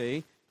you,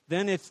 see?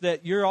 Then it's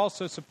that you're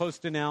also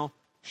supposed to now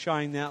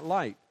shine that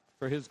light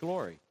for His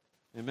glory.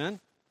 Amen?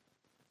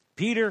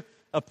 Peter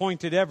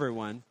appointed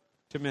everyone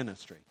to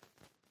ministry.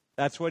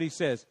 That's what he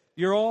says.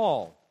 You're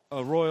all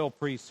a royal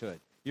priesthood.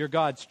 You're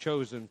God's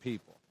chosen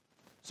people.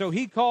 So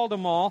He called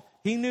them all.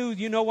 He knew,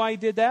 you know why He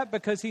did that?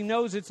 Because He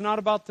knows it's not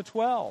about the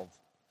 12.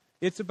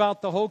 It's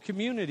about the whole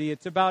community.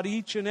 It's about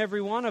each and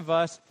every one of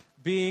us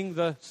being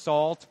the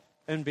salt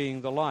and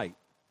being the light.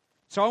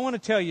 So I want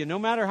to tell you, no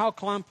matter how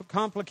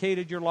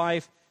complicated your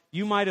life,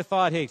 you might have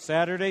thought, hey,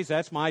 Saturdays,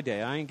 that's my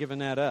day. I ain't giving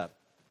that up.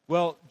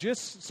 Well,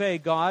 just say,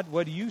 God,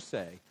 what do you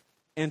say?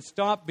 And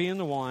stop being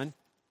the one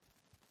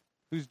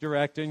who's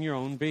directing your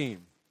own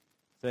beam.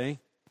 See?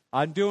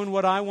 I'm doing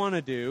what I want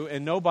to do,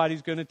 and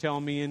nobody's going to tell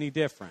me any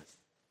different.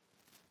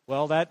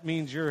 Well, that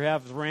means you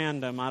have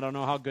random. I don't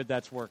know how good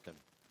that's working.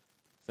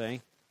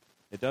 See?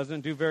 It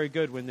doesn't do very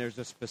good when there's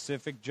a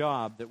specific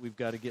job that we've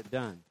got to get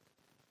done.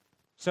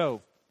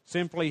 So,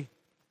 simply,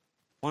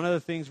 one of the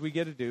things we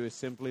get to do is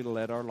simply to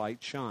let our light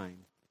shine.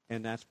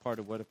 And that's part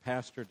of what a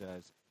pastor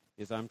does,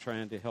 is I'm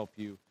trying to help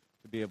you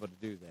to be able to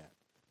do that.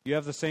 You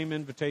have the same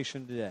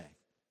invitation today.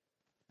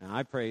 And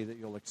I pray that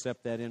you'll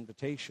accept that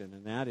invitation,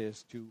 and that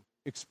is to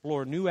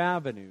explore new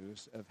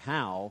avenues of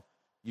how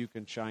you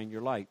can shine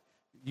your light.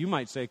 You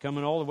might say,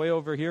 coming all the way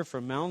over here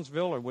from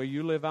Moundsville or where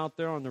you live out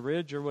there on the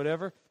ridge or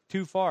whatever,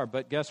 too far.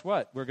 But guess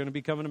what? We're going to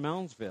be coming to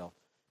Moundsville.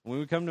 When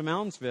we come to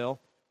Moundsville,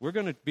 we're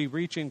going to be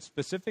reaching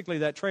specifically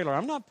that trailer.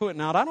 I'm not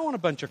putting out, I don't want a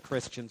bunch of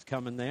Christians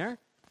coming there.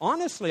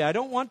 Honestly, I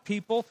don't want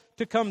people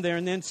to come there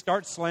and then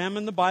start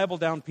slamming the Bible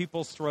down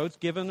people's throats,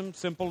 giving them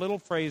simple little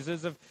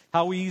phrases of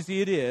how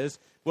easy it is.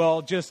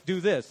 Well, just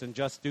do this and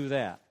just do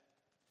that.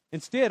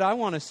 Instead, I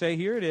want to say,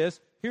 here it is.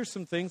 Here's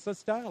some things.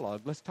 Let's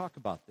dialogue. Let's talk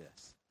about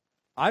this.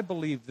 I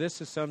believe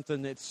this is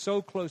something that's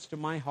so close to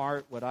my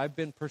heart, what I've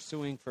been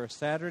pursuing for a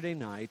Saturday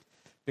night,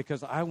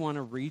 because I want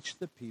to reach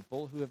the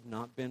people who have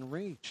not been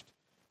reached.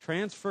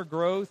 Transfer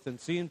growth and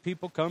seeing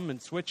people come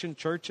and switching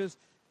churches,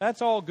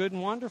 that's all good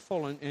and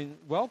wonderful and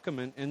welcome,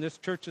 and this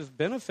church has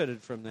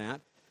benefited from that.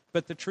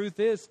 But the truth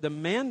is, the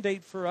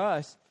mandate for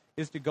us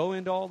is to go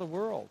into all the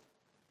world,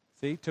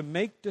 see, to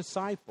make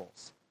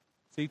disciples,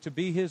 see, to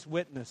be His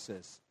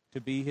witnesses,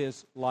 to be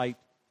His light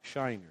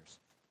shiners.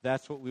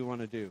 That's what we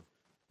want to do.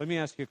 Let me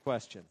ask you a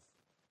question.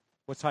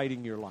 What's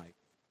hiding your light?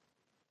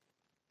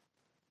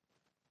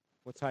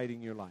 What's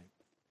hiding your light?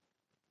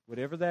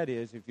 Whatever that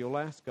is, if you'll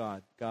ask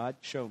God, God,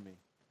 show me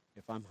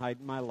if I'm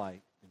hiding my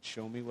light, and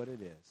show me what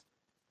it is.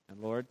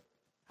 And Lord,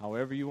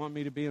 however you want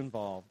me to be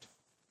involved,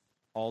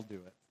 I'll do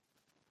it.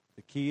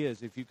 The key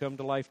is, if you come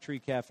to Life Tree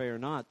Cafe or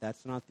not,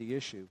 that's not the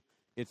issue.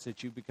 It's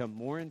that you become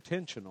more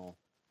intentional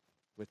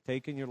with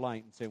taking your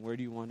light and saying, where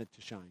do you want it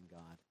to shine,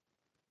 God?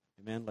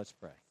 Amen. Let's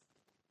pray.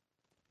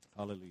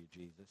 Hallelujah,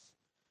 Jesus.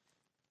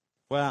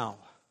 Wow.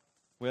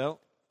 Well,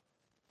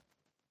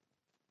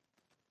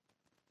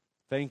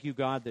 thank you,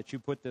 God, that you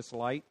put this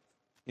light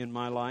in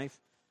my life,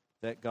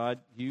 that, God,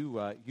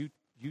 you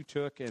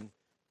took and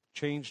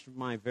changed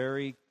my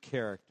very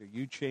character.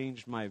 You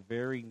changed my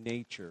very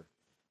nature,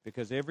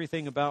 because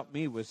everything about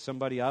me was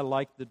somebody, I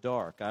liked the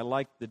dark. I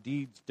liked the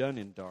deeds done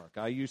in dark.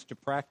 I used to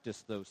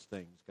practice those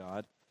things,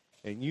 God,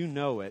 and you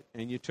know it.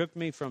 And you took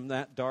me from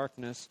that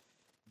darkness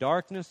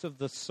of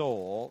the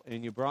soul,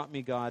 and you brought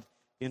me, God,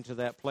 into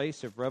that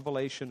place of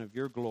revelation of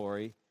your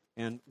glory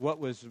and what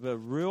was the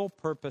real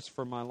purpose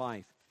for my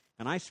life.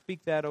 And I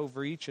speak that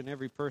over each and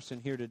every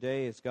person here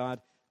today, as God,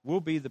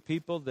 we'll be the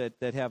people that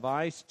have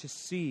eyes to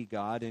see,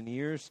 God, and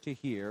ears to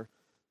hear.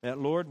 That,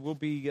 Lord, we'll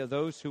be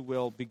those who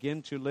will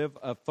begin to live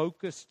a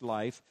focused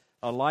life,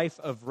 a life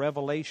of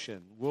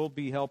revelation. We'll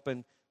be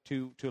helping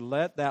to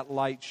let that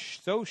light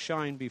so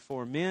shine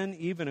before men,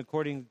 even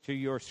according to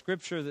your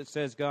scripture that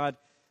says, God,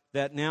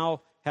 that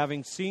now,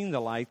 having seen the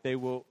light, they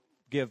will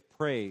give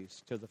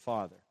praise to the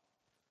Father.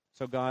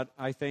 So, God,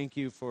 I thank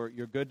you for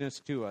your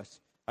goodness to us.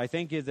 I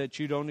thank you that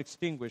you don't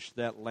extinguish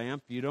that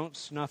lamp. You don't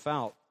snuff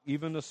out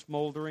even a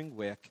smoldering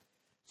wick.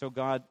 So,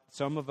 God,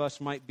 some of us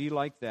might be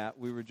like that.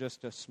 We were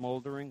just a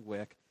smoldering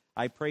wick.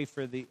 I pray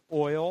for the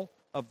oil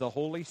of the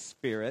Holy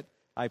Spirit.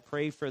 I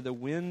pray for the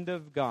wind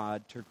of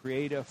God to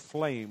create a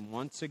flame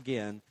once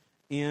again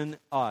in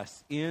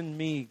us, in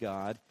me,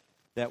 God,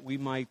 that we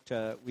might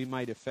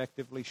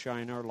effectively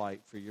shine our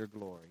light for your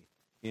glory.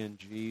 In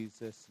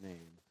Jesus'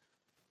 name,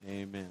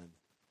 amen.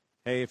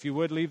 Hey, if you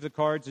would, leave the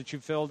cards that you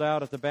filled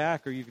out at the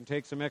back, or you can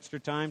take some extra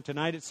time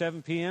tonight at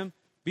 7 p.m.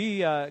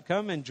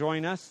 Come and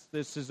join us.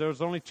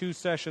 There's only 2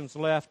 sessions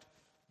left.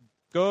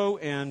 Go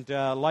and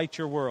light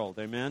your world.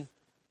 Amen.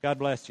 God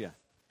bless you.